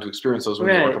wasn't around to experience those when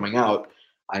they were coming out.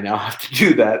 I now have to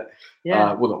do that.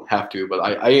 Yeah. Well, don't have to, but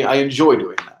I enjoy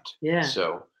doing that. Yeah.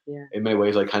 So in many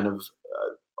ways, I kind of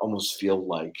almost feel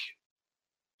like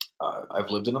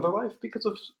I've lived another life because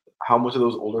of how much of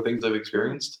those older things I've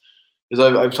experienced.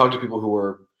 Because I've talked to people who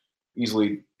are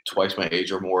easily twice my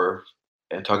age or more,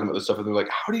 and talking about this stuff, and they're like,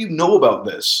 "How do you know about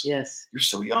this? Yes, you're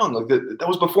so young. Like that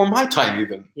was before my time,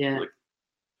 even." Yeah, like,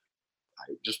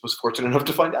 I just was fortunate enough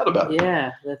to find out about it.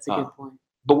 Yeah, that's a good point.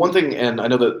 But one thing, and I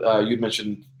know that you'd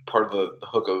mentioned part of the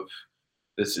hook of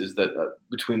this is that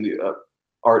between the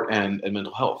art and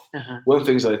mental health. One of the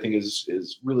things that I think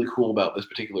is really cool about this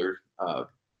particular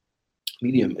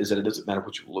medium is that it doesn't matter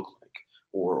what you look like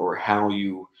or how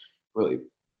you really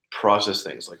process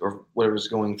things, like, or whatever's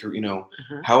going through,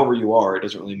 however you are, it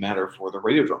doesn't really matter for the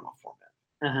radio drama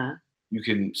format. You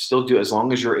can still do, as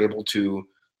long as you're able to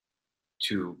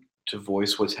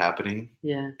voice what's happening,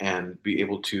 and be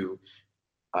able to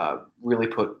really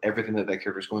put everything that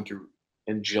character is going through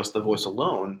in just the voice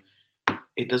alone.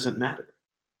 It doesn't matter.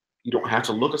 You don't have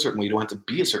to look a certain way. You don't have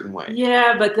to be a certain way.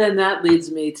 Yeah, but then that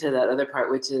leads me to that other part,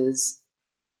 which is,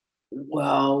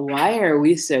 well, why are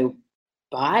we so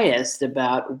biased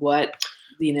about what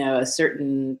a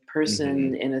certain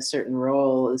person in a certain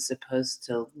role is supposed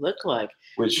to look like?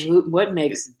 What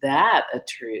makes that a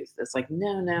truth? It's like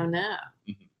no.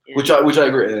 Which I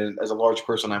agree. And as a large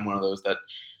person, I'm one of those that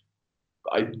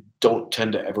I don't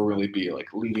tend to ever really be like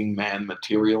leading man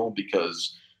material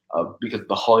because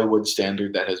the Hollywood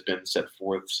standard that has been set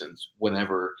forth since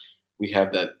whenever we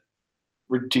have that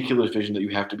ridiculous vision that you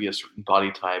have to be a certain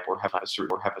body type or have a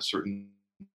certain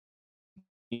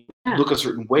look a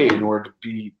certain way in order to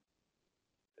be,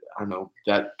 I don't know,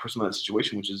 that person in that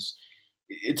situation, which is,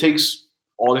 it takes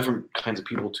all different kinds of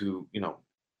people to,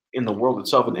 in the world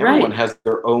itself, and everyone has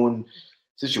their own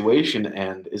situation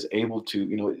and is able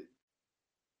to,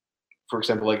 for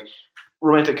example, like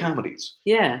romantic comedies.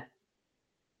 Yeah.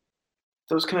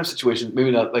 Those kind of situations,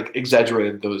 maybe not like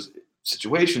exaggerated those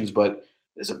situations, but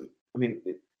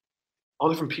all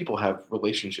different people have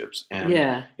relationships, and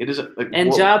it isn't like,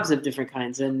 and jobs of different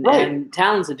kinds, and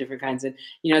talents of different kinds, and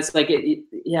it's like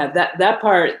that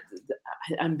part.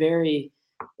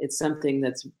 It's something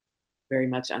that's very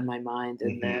much on my mind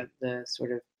in the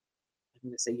sort of, I'm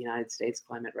going to say, United States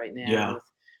climate right now, with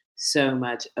so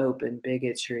much open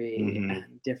bigotry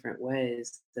in different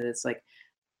ways, that it's like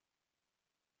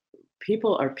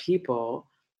people are people.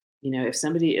 If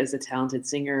somebody is a talented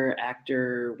singer,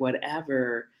 actor,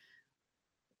 whatever,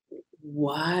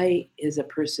 why is a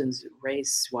person's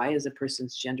race? Why is a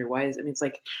person's gender? It's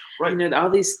like, all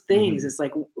these things. It's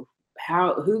like,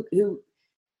 how, who,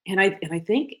 and I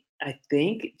think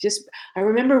just, I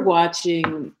remember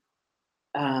watching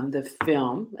the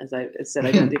film, as I said,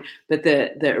 I don't do, but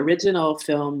the original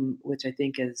film, which I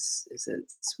think is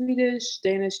it Swedish,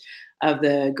 Danish, of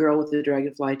the girl with the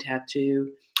dragonfly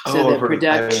tattoo. So the production,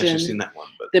 I haven't actually seen that one,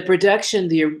 but the production,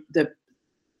 the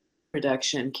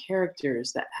production,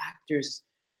 characters, the actors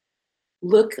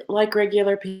look like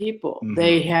regular people.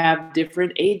 They have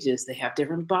different ages, they have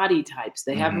different body types,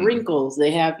 they have wrinkles, they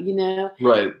have,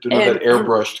 right, they're not that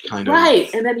airbrushed kind of.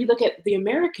 Right, and then you look at the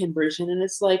American version, and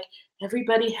it's like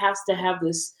everybody has to have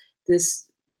this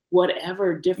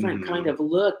whatever different kind of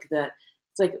look that.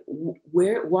 It's like,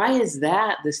 why is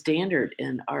that the standard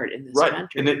in art in this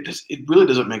country? And it really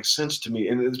doesn't make sense to me,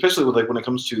 and especially with, like, when it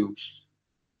comes to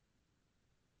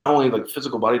not only like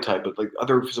physical body type, but like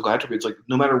other physical attributes. Like,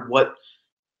 no matter what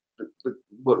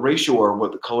race you are,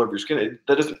 what the color of your skin,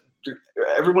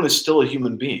 everyone is still a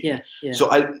human being. Yeah. So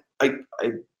I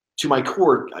to my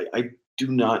core, I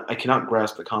cannot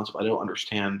grasp the concept. I don't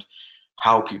understand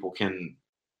how people can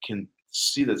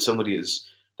see that somebody is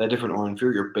that different or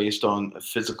inferior based on a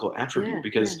physical attribute,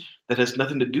 because that has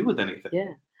nothing to do with anything.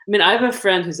 Yeah. I have a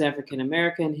friend who's African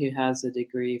American who has a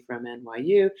degree from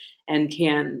NYU and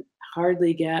can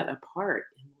hardly get a part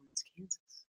in Lawrence, Kansas.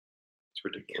 It's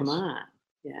ridiculous. Come on.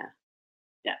 Yeah.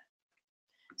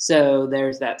 So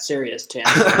there's that serious tone.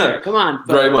 Come on,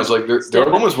 folks. Very much. Like there are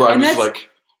moments where I'm just like,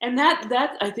 and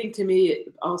that I think to me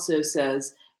also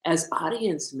says, as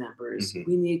audience members,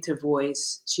 we need to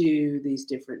voice to these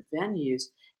different venues,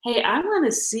 hey, I want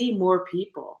to see more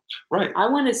people. Right. I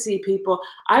want to see people.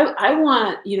 I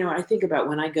want, I think about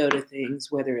when I go to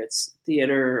things, whether it's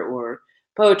theater or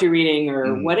poetry reading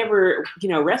or whatever,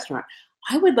 restaurant,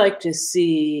 I would like to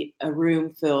see a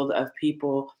room filled of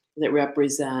people that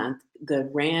represent the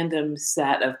random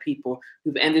set of people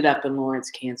who've ended up in Lawrence,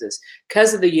 Kansas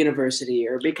because of the university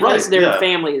or because their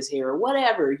family is here or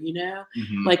whatever,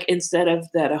 like instead of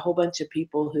that, a whole bunch of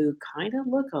people who kind of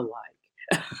look alike.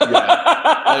 Yeah,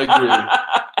 I agree.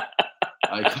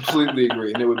 I completely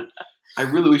agree. And I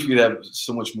really wish we'd have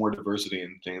so much more diversity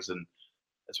in things. And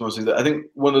that's one of the things that I think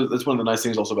that's one of the nice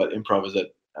things also about improv is that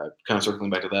kind of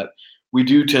circling back to that, we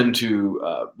do tend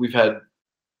to, we've had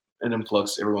an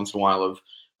influx every once in a while of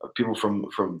people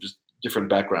from just different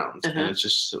backgrounds. And it's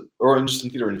just, or just in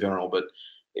theater in general, but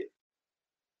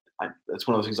that's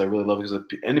one of the things I really love because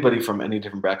anybody from any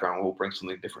different background will bring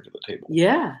something different to the table.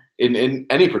 Yeah. In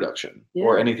any production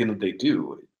or anything that they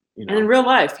do. And in real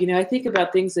life, I think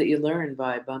about things that you learn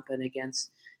by bumping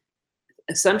against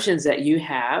assumptions that you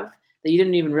have that you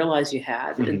didn't even realize you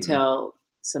had until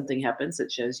something happens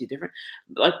that shows you different.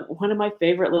 Like one of my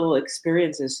favorite little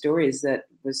experiences, stories that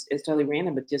is totally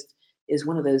random, but just is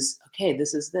one of those, okay,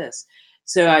 this is this.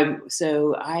 So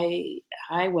I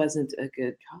wasn't a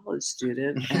good college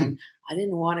student and I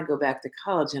didn't want to go back to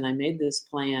college. And I made this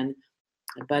plan,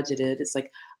 I budgeted. It's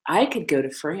like, I could go to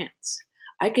France.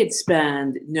 I could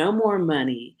spend no more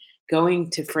money going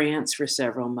to France for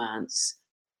several months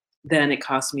than it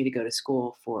cost me to go to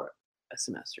school for a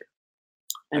semester.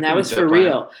 And that was for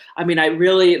real. I mean, I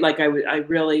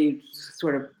really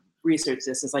sort of researched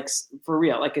this. It's like, for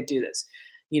real, I could do this.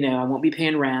 I won't be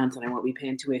paying rent and I won't be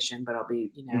paying tuition, but I'll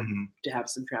be, to have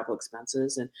some travel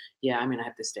expenses. And I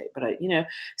have to stay, but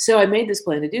so I made this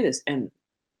plan to do this and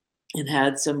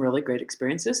had some really great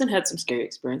experiences and had some scary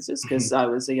experiences because I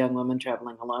was a young woman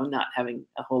traveling alone, not having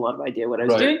a whole lot of idea what I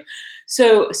was doing.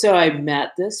 So I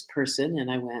met this person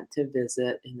and I went to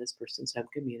visit in this person's home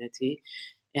community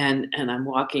and I'm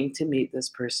walking to meet this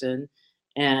person.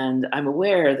 And I'm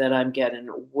aware that I'm getting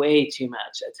way too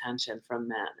much attention from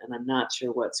men, and I'm not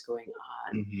sure what's going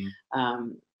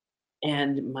on.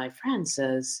 And my friend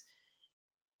says,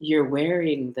 "You're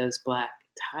wearing those black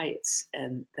tights,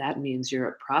 and that means you're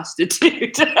a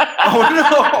prostitute."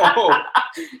 Oh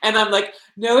no! And I'm like,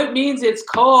 "No, it means it's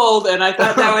cold." And I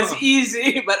thought that was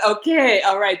easy, but okay,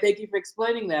 all right. Thank you for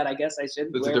explaining that. I guess I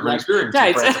shouldn't wear black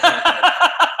tights,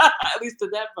 at least to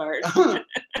that part.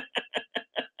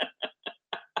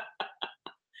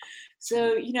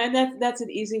 So, and that's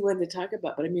an easy one to talk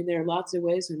about. But I mean, there are lots of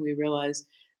ways when we realize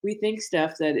we think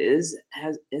stuff that is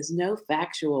no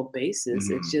factual basis.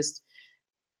 It's just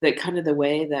that kind of the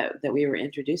way that we were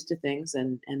introduced to things.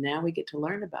 And now we get to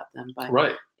learn about them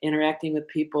by interacting with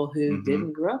people who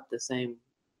didn't grow up the same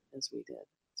as we did.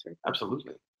 That's very cool.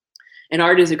 Absolutely. And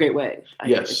art is a great way.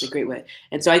 Yes. It's a great way.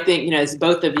 And so I think, as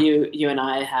both of you and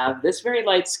I have this very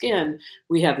light skin,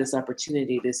 we have this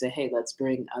opportunity to say, hey, let's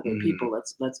bring other people.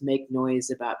 Let's make noise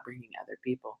about bringing other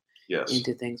people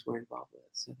into things we're involved with.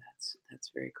 So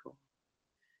that's very cool.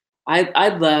 I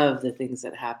love the things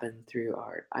that happen through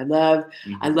art. I love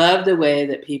the way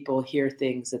that people hear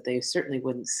things that they certainly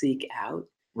wouldn't seek out.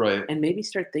 Right. And maybe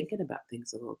start thinking about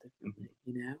things a little differently,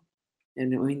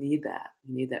 And we need that.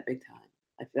 We need that big time.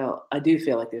 I do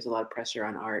feel like there's a lot of pressure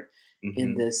on art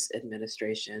in this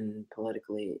administration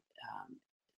politically,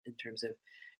 in terms of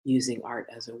using art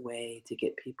as a way to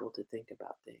get people to think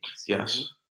about things. Yes.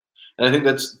 And I think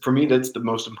that's the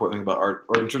most important thing about art,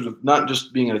 or in terms of not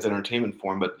just being its entertainment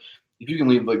form, but if you can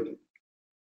leave like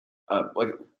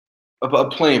a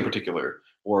play in particular,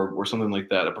 or something like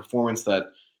that, a performance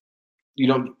that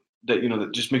that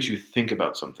just makes you think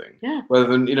about something. Yeah. Rather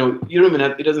than you don't even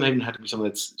have, it doesn't even have to be something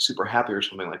that's super happy or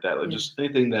something like that. Like just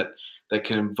anything that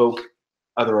can invoke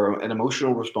either an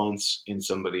emotional response in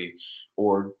somebody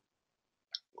or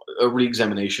a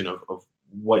re-examination of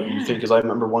what you think. Because I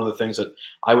remember one of the things that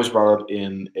I was brought up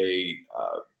in a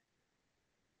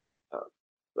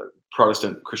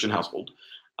Protestant Christian household,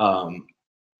 and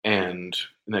in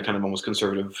that kind of almost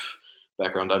conservative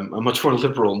background. I'm much more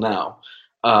liberal now.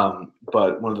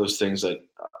 But one of those things that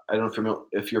I don't know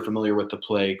if you're familiar with the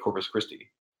play Corpus Christi.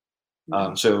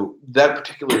 So that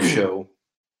particular show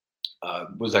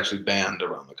was actually banned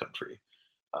around the country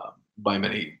by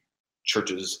many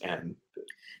churches and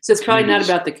So it's probably not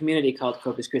about the community called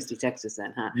Corpus Christi, Texas,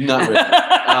 then, huh? Not really.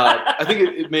 I think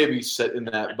it may be set in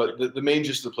that, but the main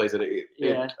gist of the play is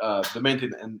that the main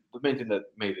thing that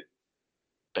made it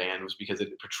banned was because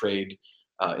it portrayed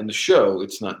in the show,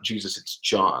 it's not Jesus, it's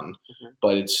John,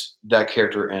 but it's that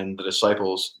character and the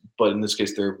disciples. But in this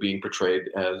case, they're being portrayed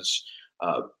as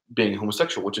being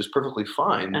homosexual, which is perfectly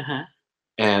fine.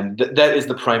 And that is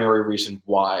the primary reason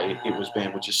why it was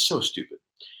banned, which is so stupid.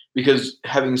 Because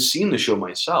having seen the show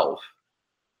myself,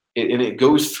 it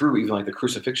goes through even like the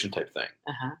crucifixion type thing,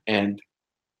 and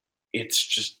it's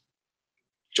just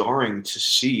jarring to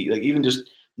see. Like even just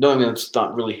knowing that it's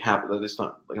not really happening, that it's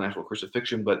not like an actual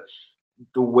crucifixion, but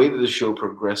the way that the show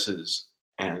progresses,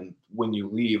 and when you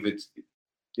leave,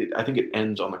 I think it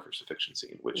ends on the crucifixion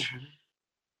scene, which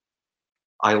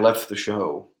I left the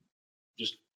show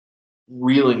just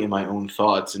reeling in my own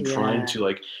thoughts and trying to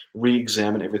like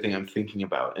re-examine everything I'm thinking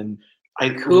about. And I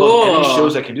love any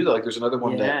shows that can do that. Like there's another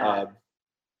one that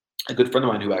a good friend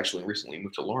of mine who actually recently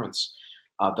moved to Lawrence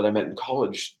that I met in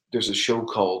college. There's a show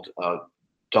called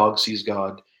Dog Sees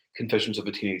God: Confessions of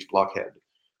a Teenage Blockhead,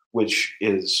 which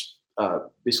is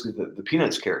basically the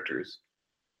Peanuts characters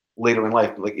later in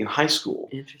life, like in high school,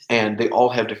 and they all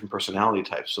have different personality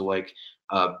types. So like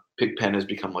Pigpen has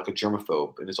become like a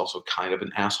germaphobe and is also kind of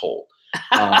an asshole.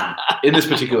 In this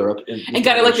particular and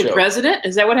got elected president?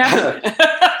 Is that what happened?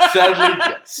 Sadly,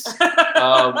 yes.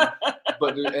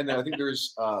 But I think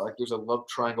there's a love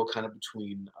triangle kind of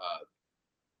between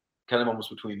kind of almost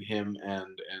between him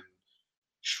and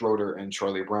Schroeder and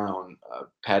Charlie Brown.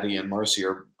 Patty and Marcy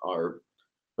are or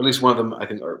at least one of them I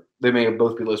think they may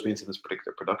both be lesbians in this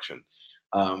particular production.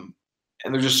 And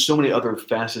there's just so many other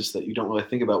facets that you don't really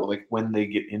think about, like when they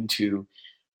get into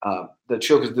that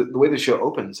show, because the way the show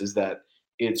opens is that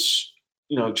it's,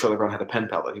 Charlie Brown had a pen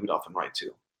pal that he would often write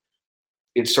to.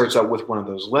 It starts out with one of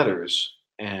those letters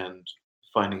and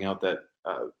finding out that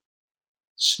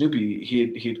Snoopy,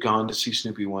 he had gone to see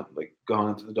Snoopy gone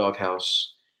into the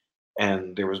doghouse,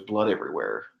 and there was blood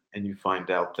everywhere, and you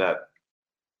find out that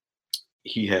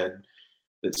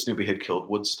Snoopy had killed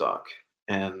Woodstock,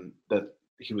 and that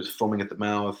he was foaming at the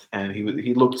mouth, and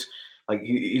he looked like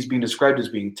he's being described as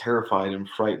being terrified and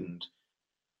frightened.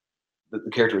 The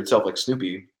character itself, like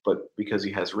Snoopy, but because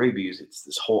he has rabies, it's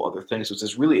this whole other thing. So it's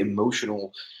this really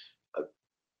emotional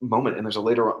moment. And there's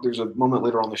a moment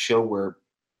later on the show where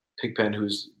Pigpen,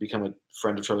 who's become a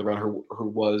friend of Charlie Brown, who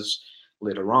was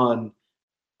later on,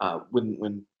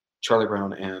 when Charlie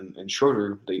Brown and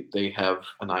Schroeder, they have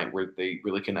a night where they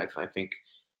really connect. And I think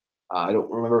I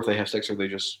don't remember if they have sex or they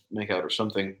just make out or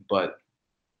something, but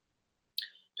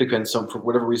Pigpen, for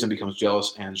whatever reason, becomes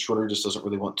jealous, and Schroeder just doesn't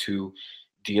really want to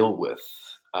deal with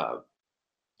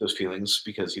those feelings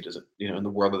because he doesn't, in the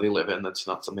world that they live in, that's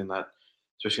not something that,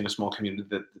 especially in a small community,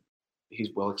 that he's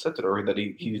well accepted or that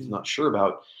he's not sure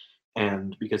about.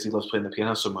 And because he loves playing the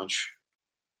piano so much,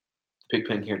 the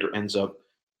Pigpen character ends up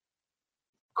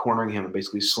cornering him and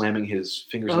basically slamming his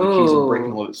fingers in the keys and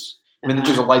breaking all his. I mean,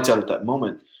 there's a lights out at that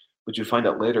moment, but you find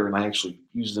out later, and I actually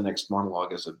use the next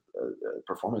monologue as a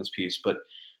performance piece, but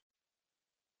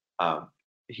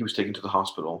he was taken to the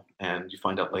hospital, and you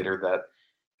find out later that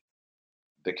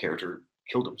the character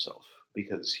killed himself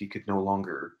because he can no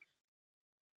longer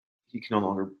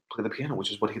play the piano, which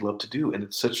is what he loved to do. And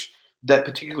it's that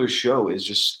particular show is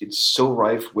just, it's so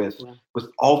rife with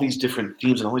all these different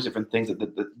themes and all these different things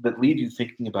that lead you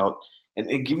thinking about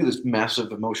and give you this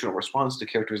massive emotional response to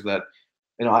characters that,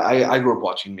 I grew up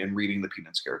watching and reading the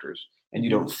Peanuts characters, and you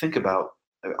don't think about,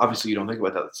 obviously you don't think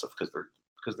about that stuff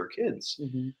because they're kids,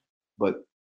 but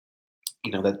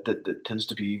that tends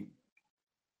to be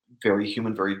very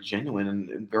human, very genuine,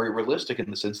 and very realistic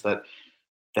in the sense that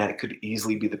could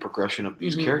easily be the progression of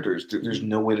these characters. There's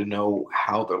no way to know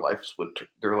how their lives would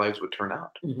turn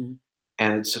out,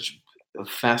 and it's such a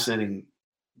fascinating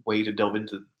way to delve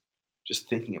into just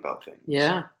thinking about things.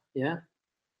 Yeah.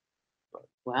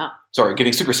 Wow. Sorry,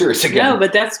 getting super serious again. No,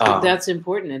 but that's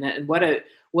important, and what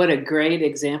a great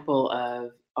example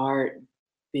of art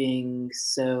being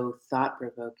so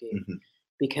thought-provoking,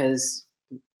 because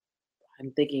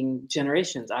I'm thinking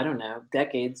generations, I don't know,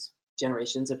 decades,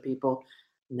 generations of people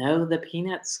know the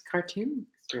Peanuts cartoon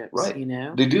strips, right?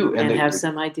 They do, and have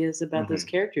some ideas about those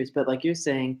characters. But like you're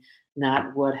saying,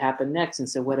 not what happened next. And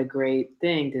so, what a great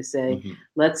thing to say.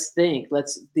 Let's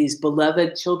these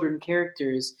beloved children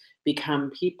characters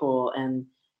become people, and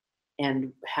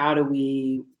how do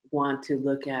we want to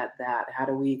look at that? How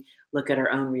do we look at our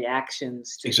own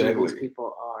reactions to who these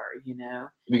people are?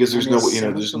 Because there's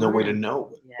there's no way to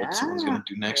know what someone's going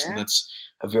to do next, and that's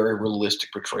a very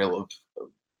realistic portrayal of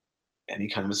any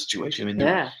kind of a situation. I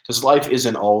mean, because life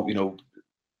isn't all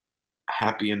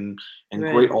happy and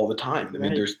Right. great all the time. I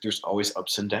mean, Right. there's always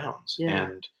ups and downs, Yeah.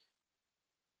 and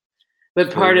But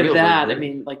it's part very of real, very that, I real.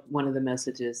 mean, like one of the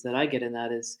messages that I get in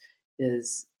that is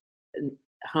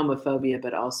homophobia,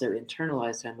 but also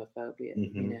internalized homophobia. You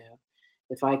Mhm. know,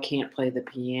 if I can't play the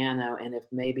piano, and if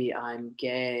maybe I'm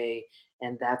gay,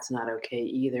 and that's not okay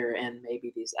either, and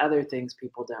maybe these other things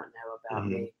people don't know about Mhm.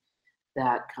 me,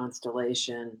 that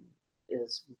constellation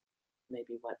is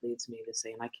maybe what leads me to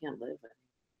saying I can't live it.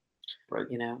 Right.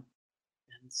 You know,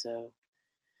 and so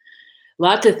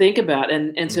lot to think about,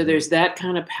 and so Mhm. there's that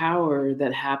kind of power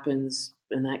that happens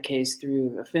in that case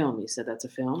through a film. You said that's a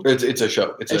film? It's a show. A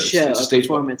show, It's a a stage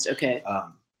play. performance, okay,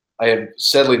 I have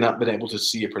sadly not been able to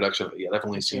see a production of it yet. I've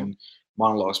only okay. seen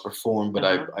monologues performed, but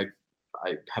Uh-huh.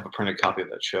 I have a printed copy of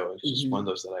that show. It's just one of Mhm.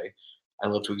 those that I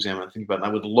love to examine and think about, and I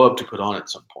would love to put on at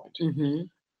some point, Mhm. just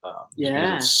because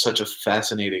Yeah, it's such a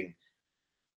fascinating,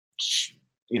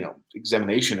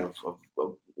 examination of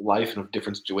life and of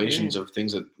different yeah, situations of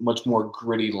things that much more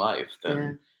gritty life yeah,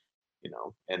 than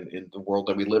and in the world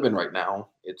that we live in right now,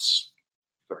 it's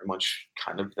very much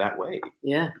kind of that way.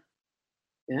 yeah,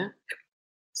 yeah.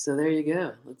 So there you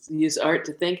go. Let's use art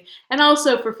to think and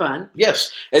also for fun.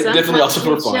 Yes, and definitely Sometimes also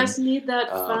we for fun. just need that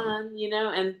Um,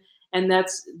 fun, and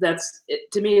that's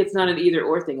it, to me. It's not an either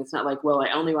or thing. It's not like, well,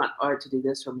 I only want art to do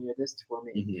this for me or this for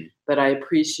me. mhm, But I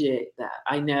appreciate that.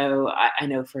 I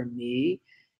know for me,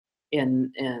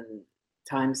 in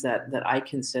times that I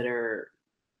consider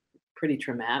pretty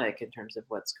traumatic in terms of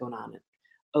what's going on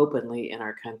openly in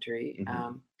our country.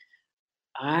 mhm.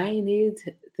 I need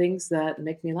things that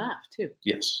make me laugh too.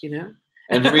 Yes, You know.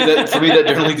 and for me that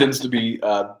generally tends to be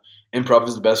improv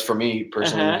is the best for me Uh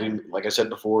personally. I huh. mean, like I said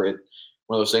before,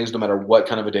 one of those things. No matter what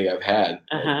kind of a day I've had,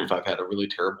 Uh huh. if I've had a really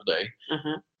terrible day, Uh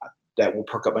huh. that will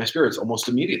perk up my spirits almost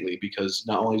immediately because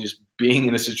not only just being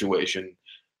in a situation,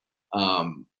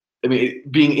 um, I mean,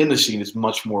 being in the scene is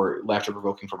much more laughter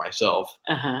provoking for myself.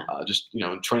 Uh huh. Just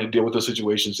trying to deal with those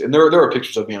situations, and there are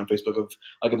pictures of me on Facebook of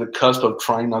like at the cusp of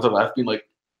trying not to laugh, being like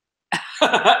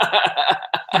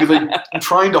because I'm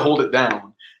trying to hold it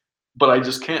down, but I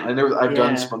just can't. I've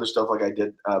done Yeah. some other stuff like I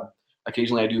did.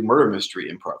 Occasionally, I do murder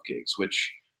mystery improv gigs,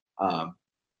 which um,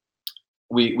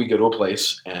 we go to a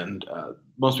place, and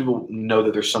most people know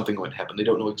that there's something going to happen. They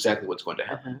don't know exactly what's going to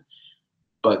happen, Uh-huh.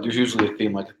 but there's usually a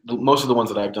theme. Like most of the ones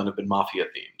that I've done have been mafia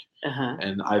themed, Uh-huh.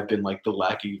 and I've been like the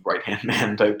lackey right hand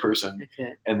man type person.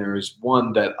 Okay. And there is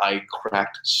one that I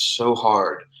cracked so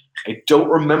hard. I don't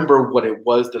remember what it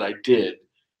was that I did,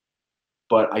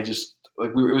 but I just like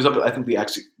it was up. I think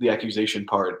the accusation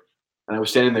part, and I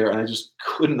was standing there, and I just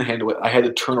couldn't handle it. I had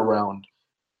to turn around,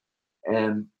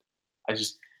 and I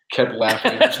just kept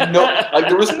laughing. And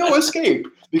there was no escape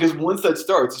because once that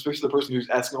starts, especially the person who's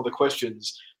asking all the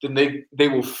questions, then they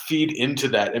will feed into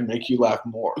that and make you laugh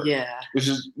more, Yeah. which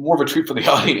is more of a treat for the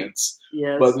audience. But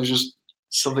Yes. there's just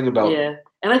something about Yeah.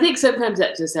 And I think sometimes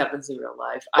that just happens in real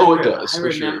life. it does I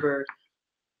for sure. remember,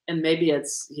 and maybe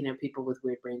it's, people with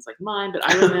weird brains like mine, but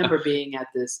I remember being at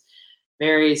this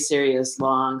very serious,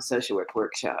 long social work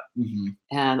workshop, Hmm.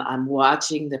 and I'm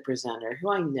watching the presenter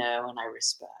who I know and I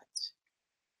respect.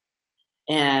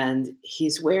 And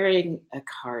he's wearing a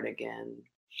cardigan,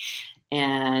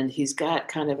 and he's got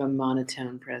kind of a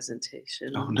monotone Oh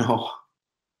presentation. no.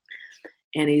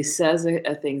 And he says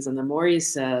things, and the more he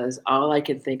says, all I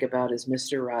can think about is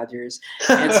Mr. Rogers.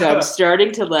 And so I'm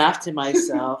starting to laugh to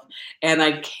myself, and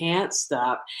I can't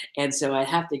stop. And so I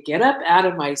have to get up out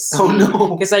of my Oh seat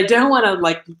no. because I don't want to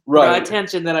draw Right.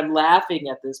 attention that I'm laughing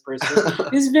at this person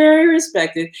who's very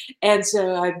respected. And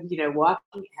so I'm,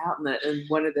 walking out, and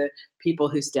one of the people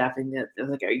who's staffing it, they're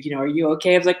like, are you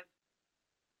okay? I was like,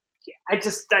 yeah,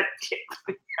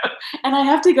 and I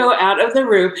have to go out of the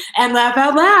room and laugh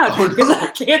out loud because Oh no. I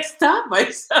can't stop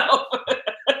myself.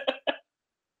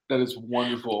 That is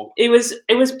wonderful. It was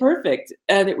perfect,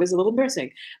 and it was a little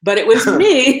embarrassing, but it was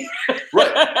me.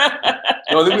 Right.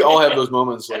 No, I think we all have those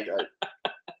moments. Like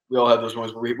we all have those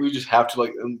moments where we just have to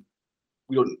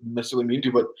we don't necessarily mean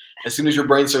to, but as soon as your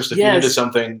brain starts to feed into Yes.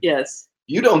 something, Yes.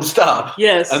 you don't stop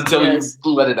Yes. until Yes.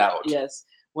 you let it out. Yes.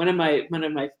 One of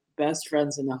my best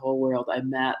friends in the whole world I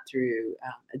met through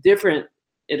a different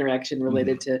interaction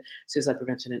related Mhm. to suicide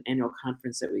prevention, an annual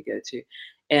conference that we go to,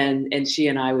 and she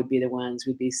and I would be the ones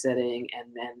we'd be sitting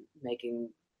and then making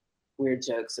weird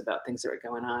jokes about things that were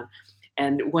going on.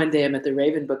 And one day I'm at the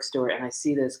Raven bookstore and I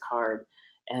see this card,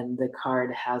 and the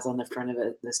card has on the front of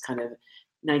it this kind of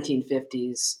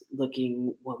 1950s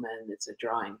looking woman. It's a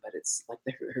drawing, but it's like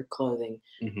her clothing.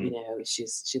 Mhm.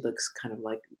 She looks kind of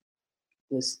like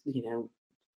this,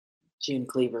 June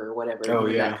Cleaver or whatever. Oh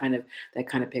yeah. That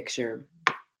kind of picture.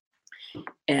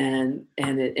 and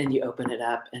you open it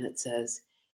up and it says,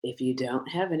 "If you don't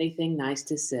have anything nice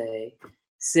to say,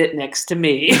 sit next to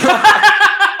me."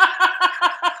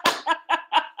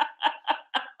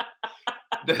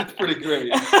 That's pretty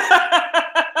great.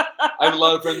 I have a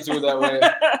lot of friends who are that way.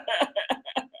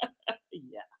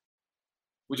 Yeah.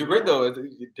 Which are great though.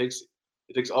 It takes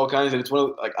all kinds, and it's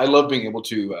one of like I love being able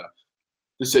to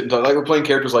sit and talk. Like we're playing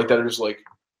characters like that are just like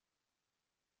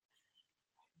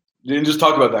you didn't just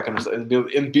talk about that kind of stuff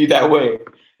and be that way.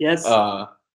 Yes.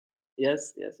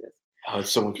 Yes. Oh,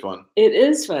 it's so much fun. It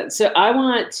is fun. So I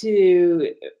want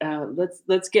to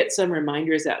let's get some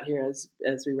reminders out here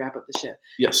as we wrap up the show.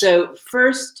 Yes. So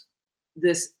first,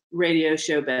 this radio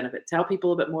show benefit. Tell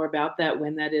people a bit more about that,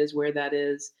 when that is, where that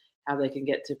is, how they can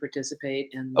get to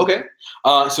participate. Okay.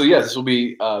 So yeah, this will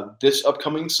be this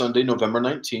upcoming Sunday, November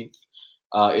 19th.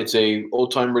 It's a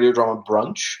old-time radio drama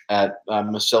brunch at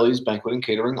Maselli's Banquet and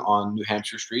Catering on New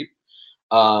Hampshire Street.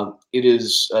 It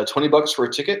is $20 for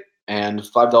a ticket, and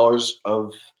 $5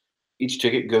 of each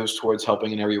ticket goes towards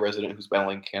helping an area resident who's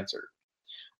battling cancer.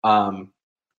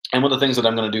 And one of the things that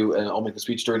I'm going to do, and I'll make the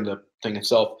speech during the thing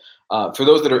itself, for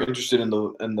those that are interested in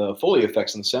the Foley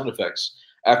effects and the sound effects,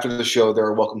 after the show,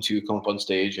 they're welcome to come up on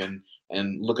stage and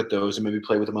look at those and maybe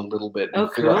play with them a little bit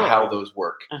and figure out how those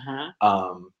work.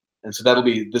 And so that'll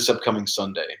be this upcoming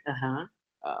Sunday.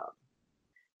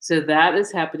 So that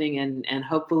is happening and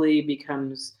hopefully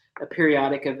becomes a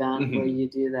periodic event where you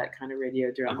do that kind of radio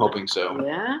drama. I'm hoping so.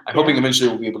 Yeah. I'm hoping eventually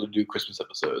we'll be able to do Christmas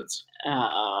episodes.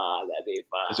 That'd be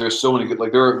fun. Because there's so many good,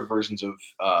 like there are versions of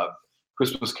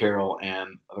Christmas Carol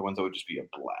and other ones that would just be a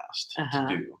blast to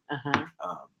do.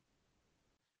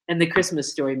 And the Christmas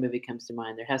Story movie comes to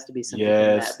mind. There has to be something.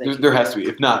 Yes, there has to be.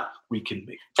 If not, we can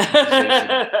make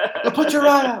it. You'll put your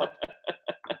eye out.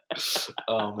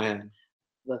 Oh man.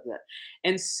 Love that.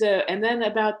 And then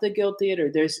about the Guild Theater,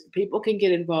 there's people can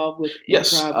get involved with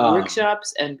improv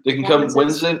workshops and they can come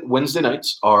Wednesday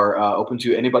nights are open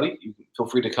to anybody. You can feel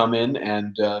free to come in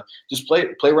and just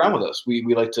play around with us. We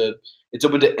like to. It's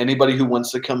open to anybody who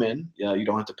wants to come in. You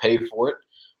don't have to pay for it.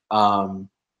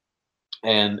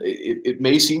 And it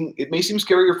may seem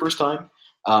scary your first time,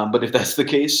 but if that's the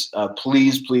case,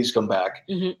 please come back.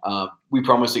 We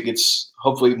promise it gets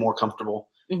hopefully more comfortable.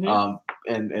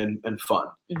 And fun.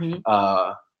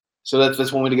 So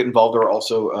that's one way to get involved. There are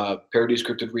also parody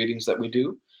scripted readings that we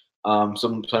do.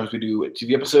 Sometimes we do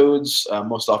TV episodes.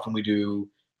 Most often we do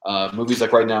movies.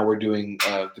 Like right now we're doing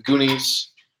The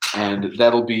Goonies, and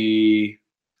that'll be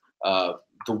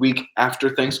the week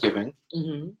after Thanksgiving.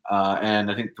 And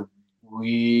I think the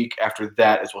week after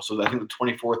that as well. So I think the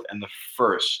 24th and the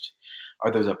 1st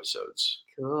are those episodes.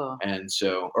 Cool. And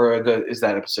so, is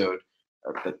that episode?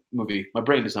 That movie. My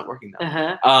brain is not working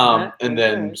now. And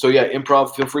then, so yeah,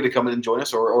 improv. Feel free to come in and join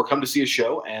us, or come to see a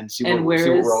show and see what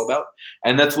we're all about.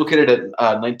 And that's located at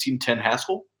 1910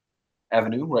 Haskell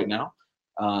Avenue right now.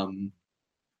 So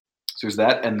there's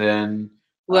that, and then.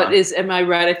 Am I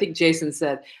right? I think Jason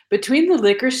said between the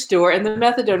liquor store and the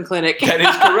methadone clinic. That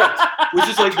is correct. Which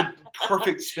is like the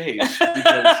perfect space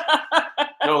because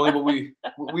not only will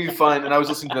we find, and I was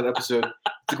listening to that episode.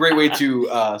 It's a great way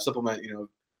to supplement.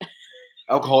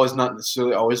 Alcohol is not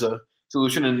necessarily always a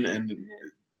solution, and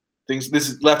things.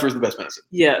 Laughter is the best medicine.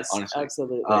 Yes, honestly.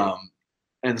 Absolutely.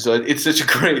 And so it's such a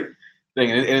great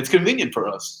thing, and it's convenient for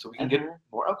us, so we can get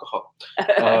more alcohol.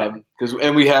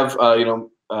 And we have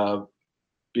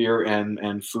beer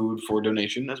and food for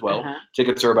donation as well.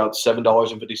 Tickets are about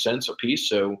 $7.50 a piece,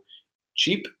 so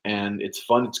cheap, and it's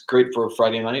fun. It's great for a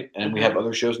Friday night, and we have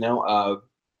other shows now.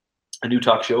 A new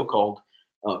talk show called.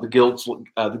 The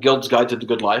Guild's Guide to the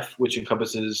Good Life, which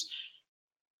encompasses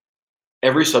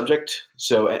every subject.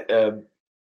 So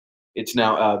it's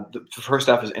now the first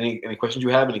half is any questions you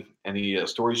have, any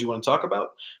stories you want to talk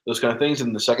about, those kind of things,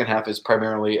 and the second half is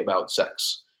primarily about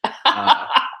sex.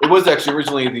 It was actually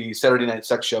originally the Saturday Night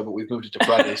Sex Show, but we've moved it to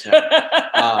Fridays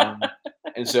now.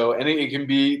 And so it can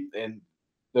be, and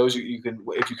those you can,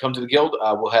 if you come to the Guild,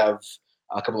 we'll have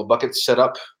a couple of buckets set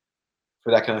up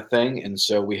for that kind of thing, and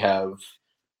so we have.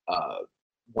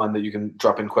 One that you can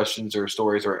drop in questions or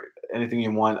stories or anything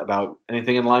you want about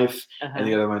anything in life, and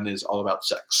the other one is all about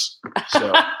sex.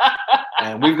 So,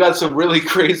 and we've got some really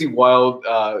crazy, wild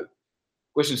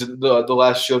questions. The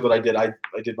last show that I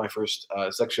did my first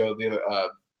sex show a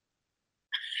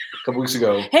couple weeks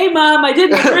ago. Hey, Mom, I did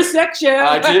my first sex show.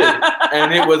 I did,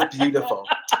 and it was beautiful.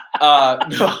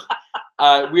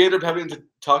 We ended up having to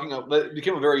it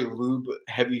became a very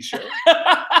lube-heavy show.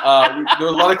 There were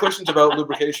a lot of questions about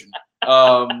lubrication,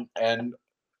 and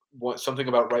something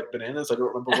about ripe bananas. I don't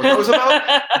remember what that was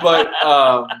about, but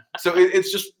so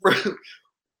it's just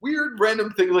weird,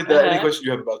 random things like that. Any questions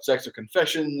you have about sex or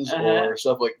confessions or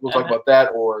stuff like we'll talk about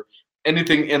that, or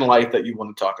anything in life that you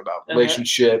want to talk about,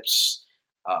 relationships,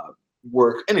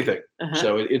 work, anything.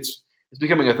 So it's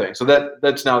becoming a thing. So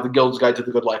that's now the Guild's Guide to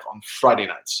the Good Life on Friday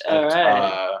nights at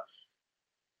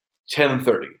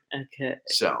 10:30. Okay.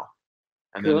 So,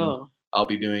 and then I'll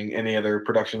be doing any other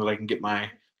production that I can get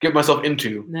myself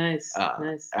into. Nice.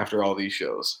 After all these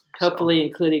shows. Hopefully,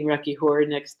 including Rocky Horror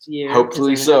next year.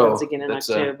 Hopefully so. Once again in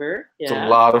October. It's a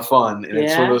lot of fun, and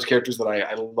it's one of those characters that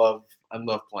I love. I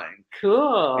love playing.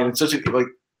 Cool. And it's such a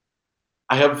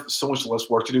I have so much less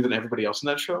work to do than everybody else in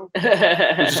that show, which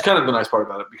is kind of the nice part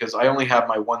about it, because I only have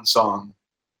my one song,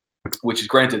 which is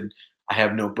granted, I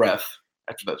have no breath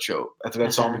after that show, after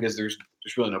that song, because there's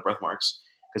really no breath marks,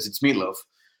 because it's Meatloaf.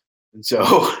 And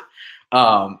so,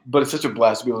 but it's such a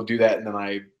blast to be able to do that, and then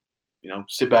I,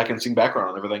 sit back and sing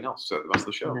background on everything else throughout the rest of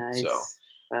the show. Nice.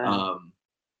 So,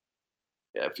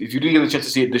 yeah, if you do get a chance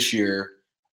to see it this year,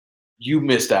 you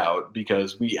missed out,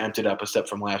 because we amped it up a step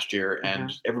from last year,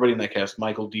 and everybody in that cast,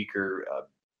 Michael Deeker,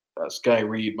 Sky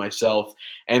Reed, myself,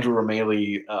 Andrew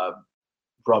Romali,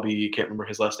 Robbie, can't remember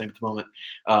his last name at the moment,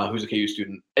 who's a KU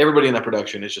student. Everybody in that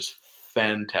production is just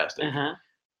fantastic.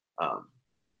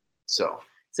 So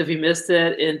if you missed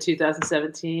it in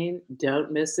 2017,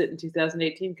 don't miss it in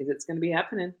 2018, because it's going to be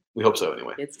happening. We hope so,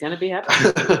 anyway. It's going to be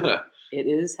happening. It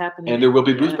is happening. And there will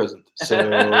be booze present. So,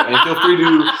 and feel free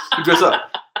to dress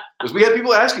up. Because we had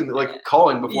people asking,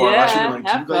 calling before last year, do you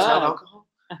guys have alcohol?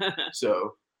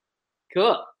 So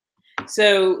cool.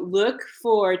 So look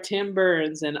for Tim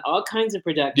Burns and all kinds of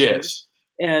productions. Yes.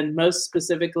 And most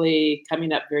specifically,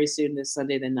 coming up very soon this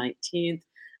Sunday, the 19th,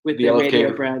 with the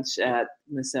radio brunch at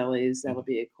Maselli's. That'll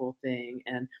be a cool thing.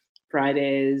 And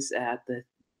Fridays at the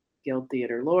Guild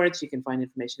Theater Lawrence. You can find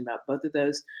information about both of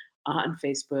those on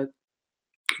Facebook.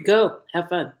 Go, have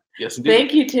fun. Yes, indeed.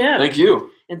 Thank you, Tim. Thank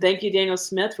you. And thank you, Daniel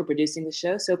Smith, for producing the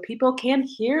show so people can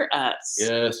hear us.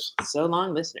 Yes. So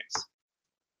long, listeners.